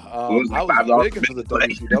yeah, I was big into the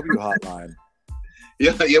WCW hotline.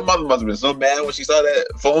 Your mother must have been so mad when she saw that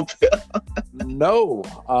phone bill. No,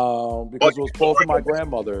 because it was both of my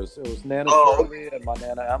grandmothers. It was Nana Shirley and my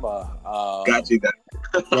Nana Emma. Got you.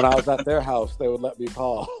 When I was at their house, they would let me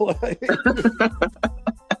call.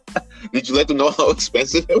 Did you let them know how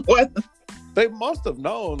expensive it was? They must have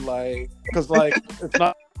known, like, because like it's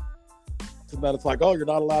not. And then it's like, oh, you're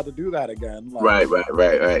not allowed to do that again. Like,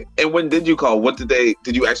 Right. And when did you call? Did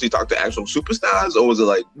you actually talk to actual superstars, or was it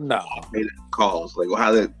like no calls? Like,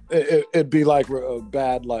 how did it'd be like a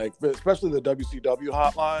bad, like, especially the WCW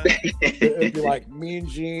hotline. It'd be like Mean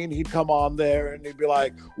Gene. He'd come on there and he'd be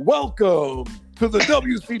like, "Welcome to the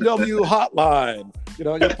WCW hotline." You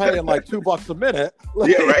know, you're paying like $2 a minute.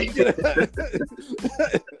 Like, yeah, right.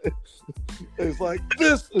 It's like,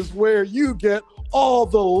 this is where you get all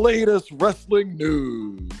the latest wrestling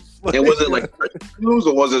news. And was it like news,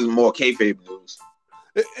 or was it more kayfabe news?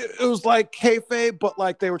 It was like kayfabe, but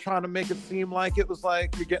like they were trying to make it seem like it was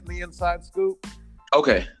like you're getting the inside scoop.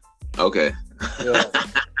 Okay. Yeah.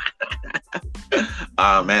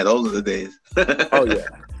 Man, those are the days. Oh yeah,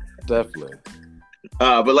 definitely.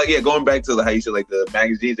 But like, yeah, going back to how you said like the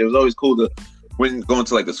magazines, it was always cool to when going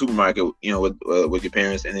to like the supermarket, you know, with your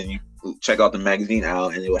parents, and then you check out the magazine aisle,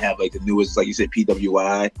 and it would have like the newest, like you said,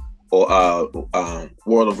 PWI or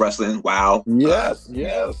World of Wrestling. Wow. Yes.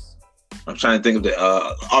 I'm trying to think of the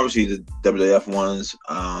obviously the WWF ones.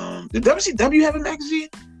 Did WCW have a magazine?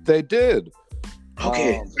 They did.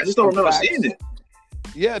 Okay, I just don't remember seeing it.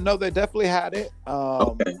 Yeah, no, they definitely had it.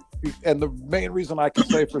 Okay. And the main reason I can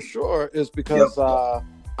say for sure is because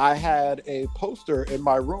I had a poster in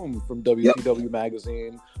my room from WCW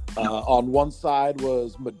magazine. On one side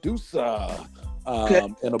was Medusa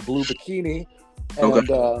in a blue bikini, and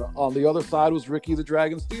on the other side was Ricky the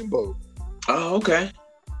Dragon Steamboat. Oh, okay.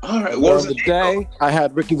 All right. What was the day? I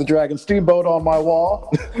had Ricky the Dragon Steamboat on my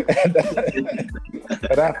wall, and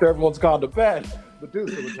after everyone's gone to bed,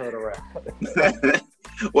 Medusa would turn around.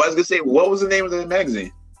 Well, I was gonna say, what was the name of the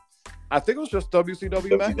magazine? I think it was just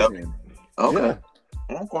WCW magazine. Okay.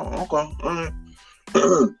 Yeah. Okay. All right.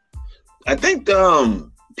 I think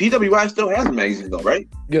PWI still has a magazine though, right?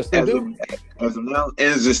 Yes, they do. As of now, and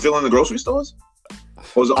is it still in the grocery stores?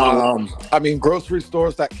 Or is it I mean, grocery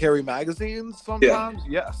stores that carry magazines sometimes.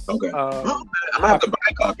 Yeah. Yes. Okay. I might have to buy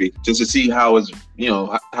a copy just to see how it's, you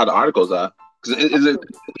know, how the articles are. Because is it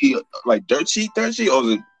like dirt sheet, or is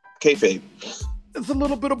it kayfabe? It's a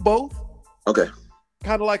little bit of both. Okay.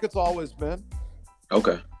 Kind of like it's always been.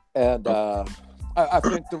 Okay. And I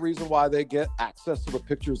think the reason why they get access to the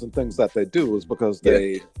pictures and things that they do is because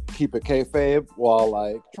they keep it kayfabe while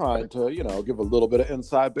like trying to, you know, give a little bit of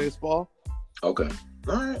inside baseball. Okay.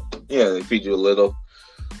 All right. Yeah, they feed you a little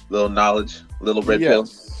knowledge, little red pill.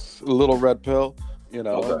 A little red pill. You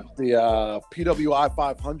know, the PWI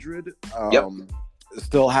 500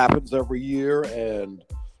 still happens every year, and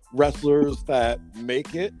wrestlers that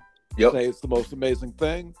make it say it's the most amazing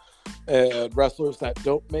thing, and wrestlers that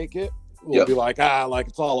don't make it will be like, like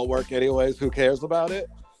it's all a work anyways, who cares about it?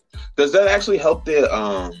 Does that actually help their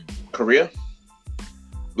career?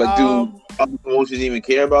 Like, do other promotions even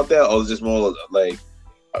care about that, or is it just more like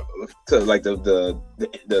to like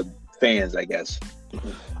the fans, I guess?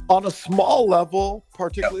 On a small level,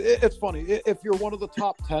 particularly, it's funny. If you're one of the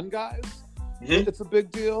top 10 guys, it's a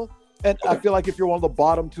big deal. And I feel like if you're one of the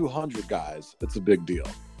bottom 200 guys, it's a big deal.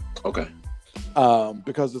 Okay.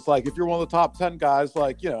 Because it's like, if you're one of the top 10 guys,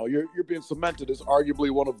 like, you know, you're being cemented as arguably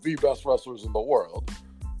one of the best wrestlers in the world.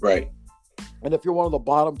 Right. And if you're one of the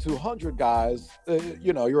bottom 200 guys,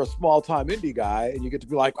 you know, you're a small-time indie guy, and you get to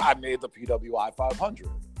be like, I made the PWI 500.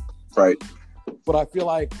 Right. But I feel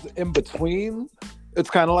like in between, it's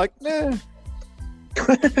kind of like,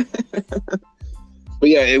 But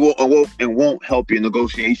yeah, it won't help your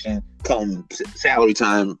negotiation come salary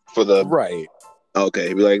time for the right.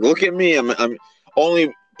 Okay, be like, look at me. I'm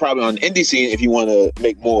only probably on the indie scene if you want to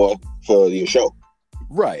make more for your show.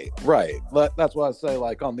 Right. That's why I say,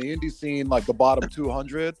 like, on the indie scene, like the bottom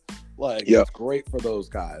 200, like it's great for those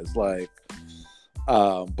guys. Like,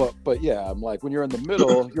 but yeah, I'm like, when you're in the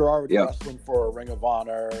middle, you're already wrestling for a Ring of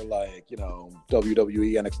Honor, like, you know,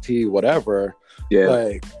 WWE, NXT, whatever. Yeah.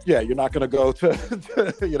 Like, you're not gonna go to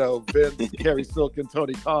you know, Vince, Kerry Silk, and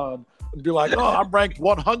Tony Khan and be like, oh, I'm ranked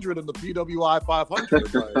 100 in the PWI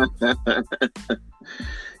 500. Like,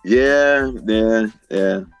 yeah.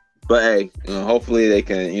 But hey, you know, hopefully they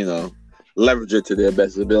can, you know, leverage it to their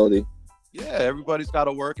best ability. Yeah, everybody's got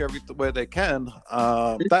to work every way they can.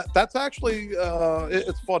 That's actually,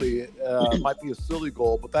 it's funny. It might be a silly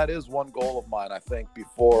goal, but that is one goal of mine, I think,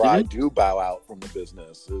 before I do bow out from the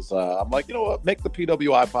business. Is I'm like, you know what, make the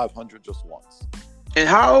PWI 500 just once. And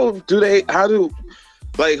how do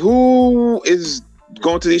like who is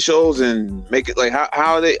going to these shows and make it like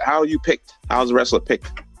how are you picked? How's the wrestler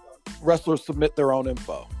picked? Wrestlers submit their own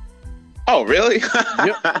info. Oh, really?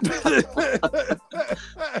 Yep.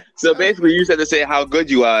 So basically, you just have to say how good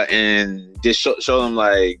you are and just show them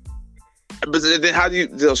like. But then, how do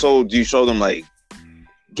you? So do you show them like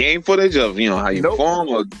game footage of how you perform,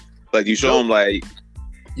 or like you show them like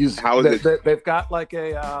how is it? They've got like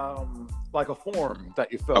a form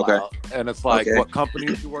that you fill out, and it's like what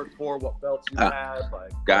companies you work for, what belts you had,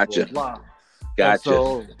 like gotcha. Blah, blah. Gotcha. And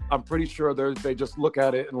so I'm pretty sure they just look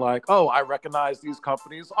at it and like, oh, I recognize these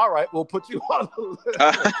companies. All right, we'll put you on the list.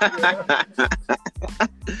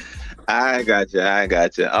 I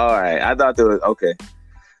gotcha. All right. I thought there was okay.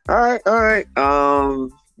 All right.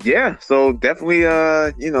 Yeah. So definitely,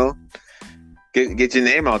 get your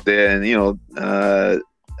name out there, and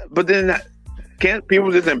but then can't people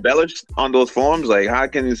just embellish on those forms? Like, how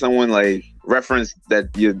can someone like reference that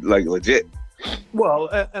you're like legit? Well,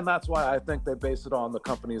 and that's why I think they base it on the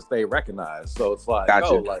companies they recognize. So it's like,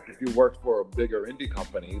 gotcha. like if you worked for a bigger indie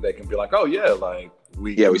company, they can be like, oh yeah, like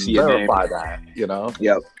we see verify that,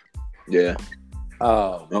 Yep. Yeah.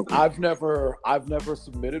 Okay. I've never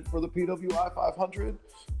submitted for the PWI 500.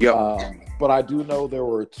 Yep. But I do know there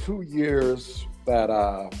were 2 years that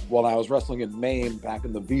when I was wrestling in Maine back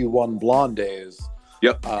in the V1 Blonde days.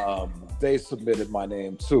 Yep. They submitted my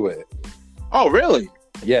name to it. Oh, really?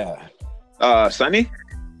 Yeah. Sonny?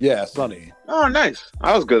 Yeah, Sonny. Oh, nice.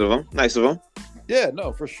 That was good of him. Nice of him. Yeah,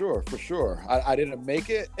 no, for sure. I didn't make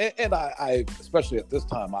it, and I especially at this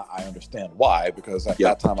time, I understand why, because at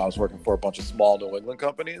that time I was working for a bunch of small New England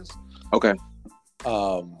companies. Okay.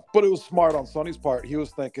 But it was smart on Sonny's part. He was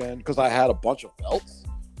thinking, because I had a bunch of belts.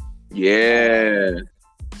 Yeah.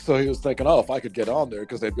 So he was thinking, oh, if I could get on there,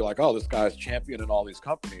 because they'd be like, oh, this guy's champion in all these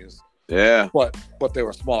companies. Yeah. But they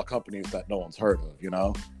were small companies that no one's heard of,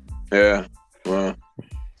 Yeah. Well.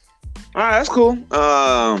 All right, that's cool.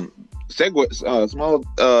 Segue. Small.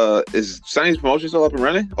 Is Sonny's promotion still up and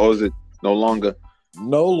running, or is it no longer?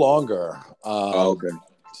 No longer. Okay.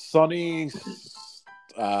 Sonny,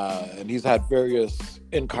 and he's had various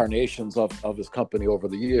incarnations of his company over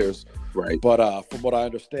the years. Right. But from what I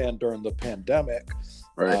understand, during the pandemic,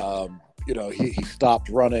 right. He stopped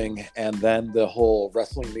running, and then the whole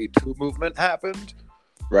Wrestling Me Too movement happened.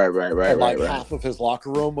 Right. And half of his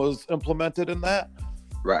locker room was implemented in that.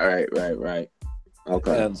 Right.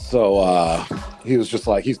 Okay. And so he was just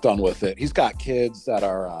like, he's done with it. He's got kids that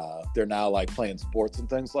are they're now like playing sports and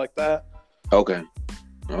things like that. Okay.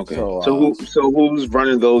 So who's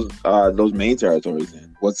running those main territories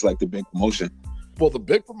then? What's like the big promotion? Well, the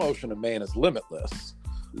big promotion in Maine is Limitless.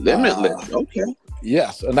 Okay.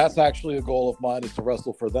 Yes, and that's actually a goal of mine, is to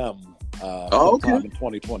wrestle for them sometime in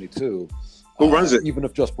 2022. Who runs it? Even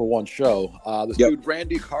if just for one show. This dude,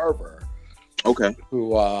 Randy Carver. Okay.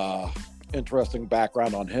 Who, interesting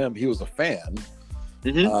background on him. He was a fan.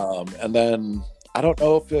 Mm-hmm. And then, I don't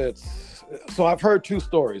know if it's... So I've heard two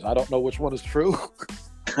stories. I don't know which one is true.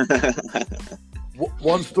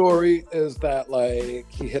 One story is that, like,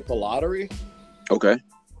 he hit the lottery. Okay.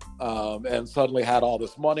 And suddenly had all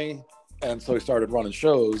this money. And so he started running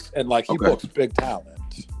shows. And, like, he books big talent.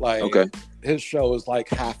 Like, his show is like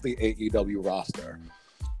half the AEW roster.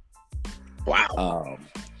 Wow.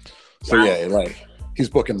 Yeah, like he's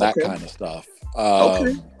booking that kind of stuff.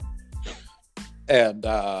 And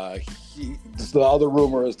the other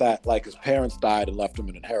rumor is that like his parents died and left him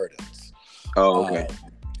an inheritance. Oh, okay.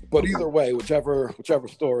 But either way, whichever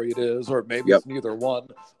story it is, or maybe it's neither one.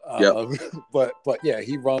 But yeah,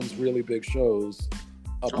 he runs really big shows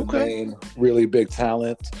up in Maine, really big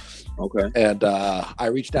talent. Okay. And I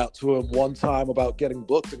reached out to him one time about getting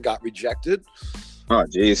booked and got rejected. Oh,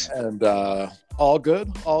 jeez. And all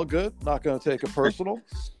good. Not going to take it personal.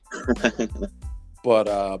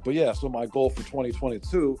 But yeah, so my goal for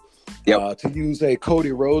 2022, to use a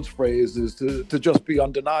Cody Rhodes phrase, is to just be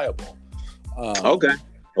undeniable. Okay.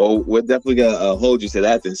 Well, we're definitely gonna hold you to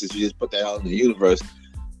that then, since you just put that out in the universe.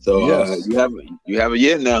 So you have a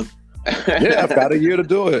year now. Yeah, I've got a year to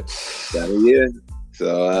do it. Got a year.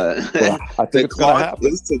 So I think it's gonna happen.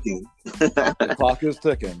 Is ticking. The clock is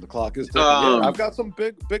ticking. I've got some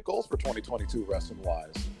big goals for 2022 wrestling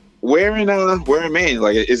wise. Where in Maine?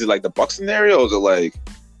 Like, is it like the Buxton area, or is it like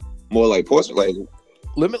more like Portsmouth? Like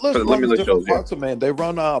Limitless runs Limitless different shows, parts of Maine. They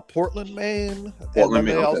run Portland, Maine, and then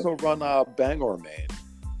they also run Bangor, Maine.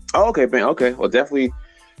 Oh, okay, man. Okay, well, definitely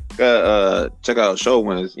check out a show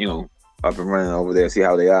when it's up and running over there. See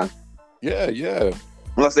how they are. Yeah.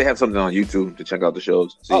 Unless they have something on YouTube to check out the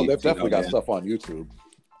shows. They've definitely got stuff on YouTube.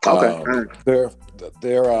 Okay. They're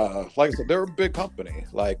like I said, they're a big company.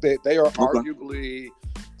 Like they are arguably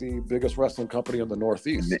the biggest wrestling company in the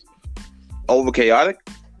Northeast. Over Chaotic?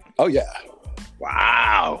 Oh yeah.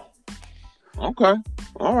 Wow. Okay.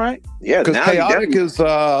 All right. Yeah. Because Chaotic is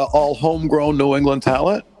all homegrown New England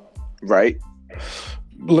talent. Right.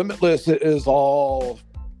 Limitless is all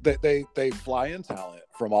they fly in talent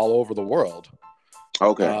from all over the world.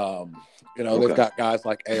 Okay. They've got guys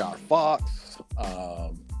like AR Fox.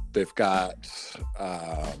 They've got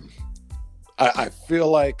I feel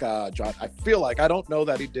like John. I feel like I don't know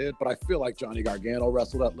that he did, but I feel like Johnny Gargano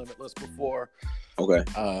wrestled at Limitless before. Okay.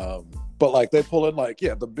 But like they pull in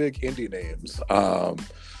the big indie names.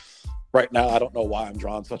 Right now, I don't know why I'm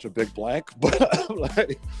drawing such a big blank, but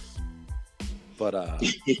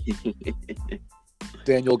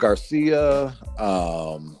Daniel Garcia.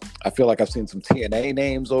 I feel like I've seen some TNA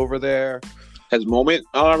names over there. Has Moment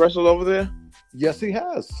wrestled over there? Yes, he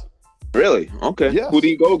has. Really? Okay. Yes. Who do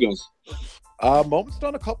you go against? Moment's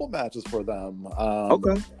done a couple matches for them.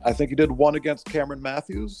 Okay. I think he did one against Cameron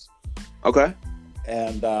Matthews. Okay.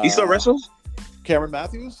 And he still wrestles? Cameron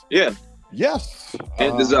Matthews? Yeah. Yes.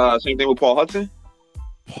 And there's same thing with Paul Hudson?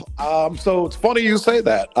 So it's funny you say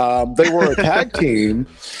that. They were a tag team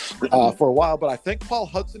for a while, but I think Paul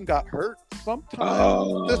Hudson got hurt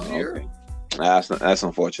sometime this year. That's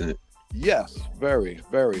unfortunate. Yes, very,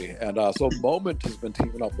 very. And so Moment has been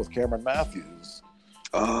teaming up with Cameron Matthews.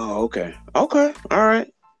 Oh, okay. Okay. All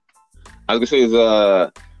right. I was gonna say is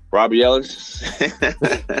Robbie Ellis.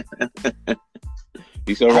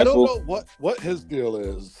 He still I wrestle? don't know what his deal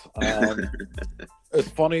is. It's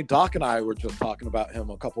funny, Doc and I were just talking about him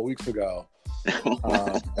a couple weeks ago.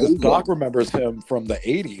 Doc remembers him from the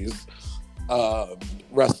 80s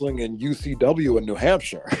wrestling in UCW in New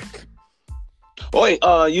Hampshire. Oh, wait,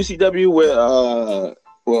 UCW with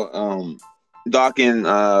Doc and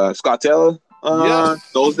Scott Taylor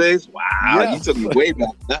Yes. those days? Wow, Yes. You took me way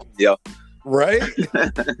back now. Yeah. Right?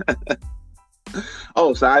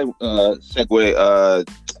 Oh, so I segue.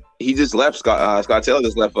 He just left. Scott Taylor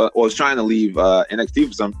just left. Or was trying to leave NXT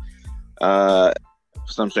for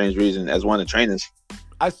some strange reason as one of the trainers.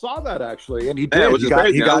 I saw that actually, and he did. Yeah, which he is got,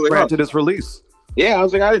 crazy. he I got was like, granted his release. Yeah, I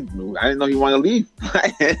was like, I didn't know he wanted to leave.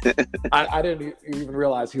 I didn't even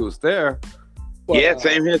realize he was there. But, yeah,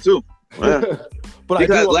 same here too. Yeah. But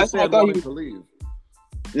Because I do last time I understand thought wanting to leave.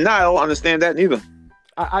 No, I don't understand that neither.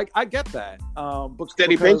 I get that.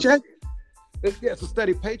 Steady paycheck? It's a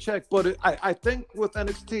steady paycheck, but I think with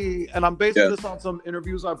NXT, and I'm basing this on some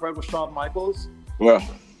interviews I've read with Shawn Michaels. Well,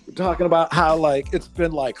 Talking about how like it's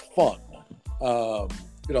been like fun.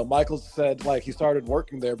 Michaels said like he started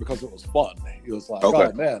working there because it was fun. He was like,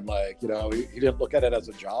 oh man, like he didn't look at it as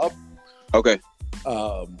a job. Okay.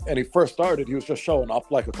 And he first started, he was just showing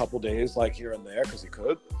up like a couple days, like here and there, because he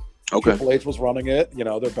could. Okay. Triple H was running it.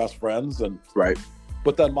 They're best friends, and right.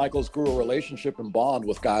 But then Michaels grew a relationship and bond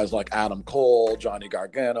with guys like Adam Cole, Johnny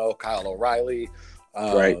Gargano, Kyle O'Reilly,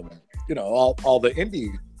 right. All the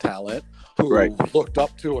indie talent who looked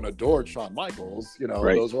up to and adored Shawn Michaels.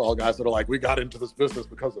 Those are all guys that are like, we got into this business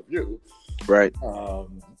because of you. Right.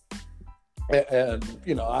 And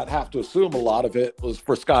I'd have to assume a lot of it was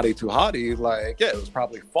for Scotty 2 Hotty. Like, it was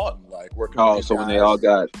probably fun, like working. Oh, with so guys. when they all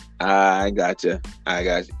got, I got you.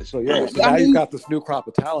 So now you've got this new crop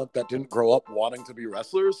of talent that didn't grow up wanting to be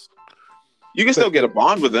wrestlers. You can still get a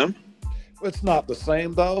bond with them. It's not the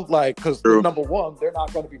same though, like because number one, they're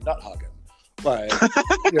not going to be nut hugging, like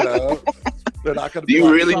they're not going to. Do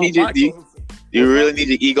you really need your? Do you really need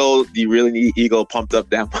your ego? Do you really need ego pumped up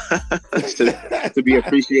down to be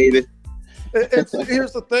appreciated? Here's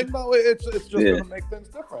the thing though, it's just going to make things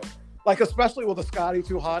different. Like especially with a Scotty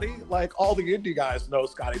 2 Hotty, like all the indie guys know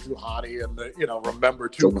Scotty 2 Hotty and remember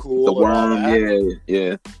Too Cool. The worm,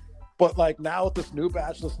 yeah. But like now with this new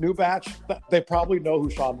batch, they probably know who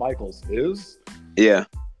Shawn Michaels is. Yeah.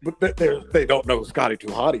 But they don't know who Scotty 2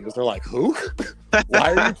 Hotty is. They're like, who?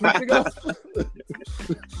 Why are you choosing us?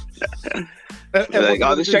 and like,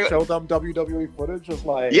 I'll just show them WWE footage of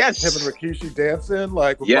like him and Rikishi dancing,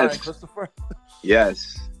 like with Brian Christopher.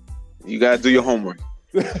 Yes. You gotta do your homework.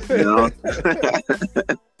 But all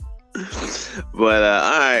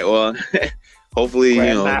right, well, hopefully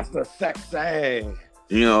Grandmaster Sexy.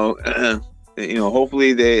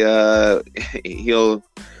 Hopefully he'll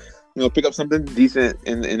pick up something decent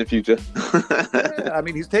in the future. I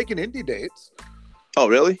mean, he's taking indie dates. Oh,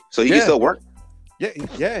 really? So he can still work?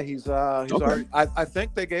 Yeah, he's already, I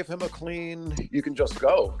think they gave him a clean, you can just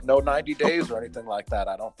go. No 90 days or anything like that,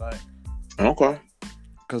 I don't think. Okay.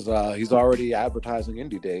 Because he's already advertising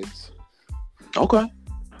indie dates. Okay.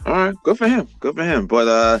 All right, good for him. Good for him.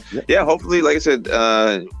 But Yep. yeah, hopefully, like I said,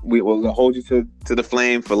 we will hold you to the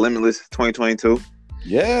flame for Limitless 2022.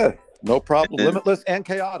 Yeah, no problem. And- Limitless and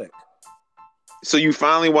chaotic. So you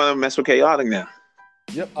finally want to mess with Chaotic now?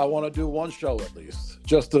 Yep, I want to do one show at least,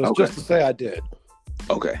 just to Okay. say I did.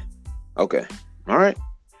 Okay. Okay. All right.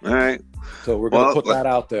 All right. So we're gonna Well, put that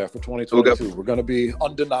out there for 2022. We're gonna be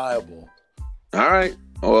undeniable. All right.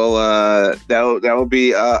 Well, that will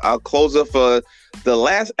be our closer for the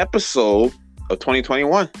last episode of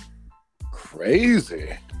 2021.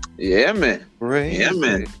 Crazy. Yeah, man. Crazy. Yeah,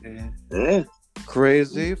 man. Yeah.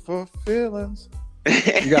 Crazy for feelings.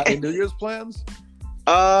 You got any New Year's plans?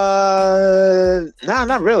 Nah,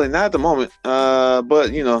 not really, not at the moment.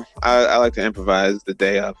 But you know, I like to improvise the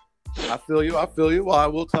day of. I feel you. Well, I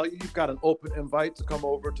will tell you, you've got an open invite to come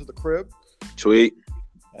over to the crib, Sweet.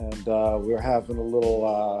 and we're having a little.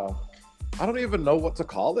 I don't even know what to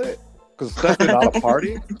call it because it's definitely not a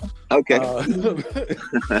party. Okay.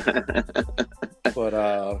 But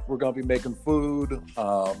we're gonna be making food.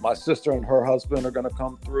 My sister and her husband are gonna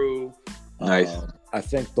come through. Nice. I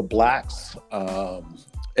think the Blacks,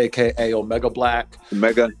 aka Omega Black.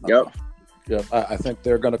 Mega. Yep. Yep, I think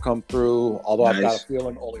they're gonna come through. Although I've got Nice. a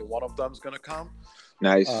feeling only one of them's gonna come.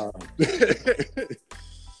 Nice. Yeah,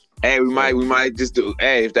 Hey, we might just do.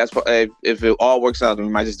 Hey, if it all works out, then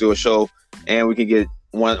we might just do a show, and we can get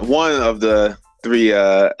one of the three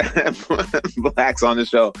blacks on the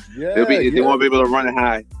show. They won't be able to run it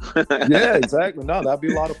high. Yeah, exactly. No, that'd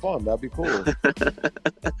be a lot of fun. That'd be cool.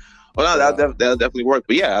 Well, no, that'll definitely work.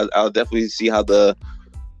 But yeah, I'll definitely see how the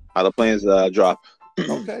plans drop.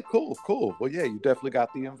 Okay, cool. Well, yeah, you definitely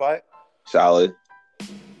got the invite. Solid.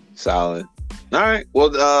 All right.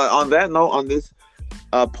 Well, on that note, on this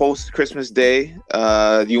post Christmas Day,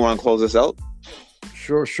 do you want to close us out?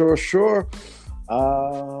 Sure.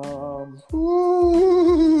 I'm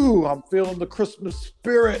feeling the Christmas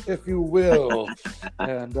spirit, if you will.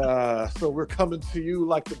 And so we're coming to you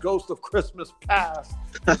like the ghost of Christmas past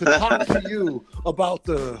to talk to you about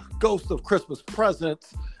the ghost of Christmas present.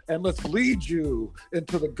 And let's lead you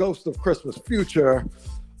into the ghost of Christmas future.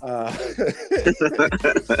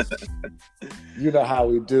 You know how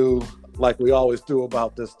we do, like we always do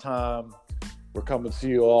about this time. We're coming to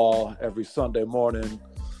you all every Sunday morning,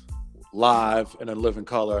 live and in living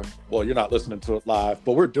color. Well, you're not listening to it live,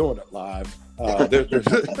 but we're doing it live.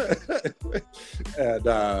 And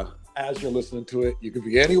as you're listening to it, you could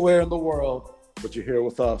be anywhere in the world, but you're here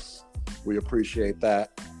with us. We appreciate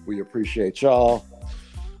that. We appreciate y'all.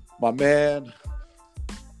 My man,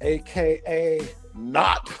 AKA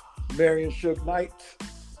not Marion Suge Knight,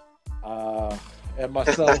 and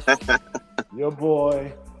myself, your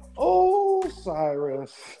boy,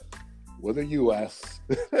 Osiris, with a U.S.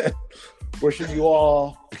 Wishing you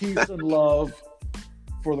all peace and love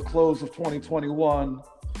for the close of 2021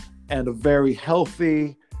 and a very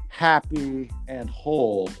healthy, happy, and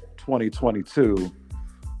whole 2022.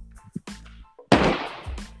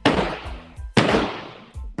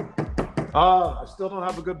 I still don't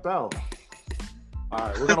have a good bell. All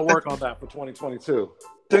right, we're going to work on that for 2022.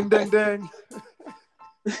 Ding, ding, ding.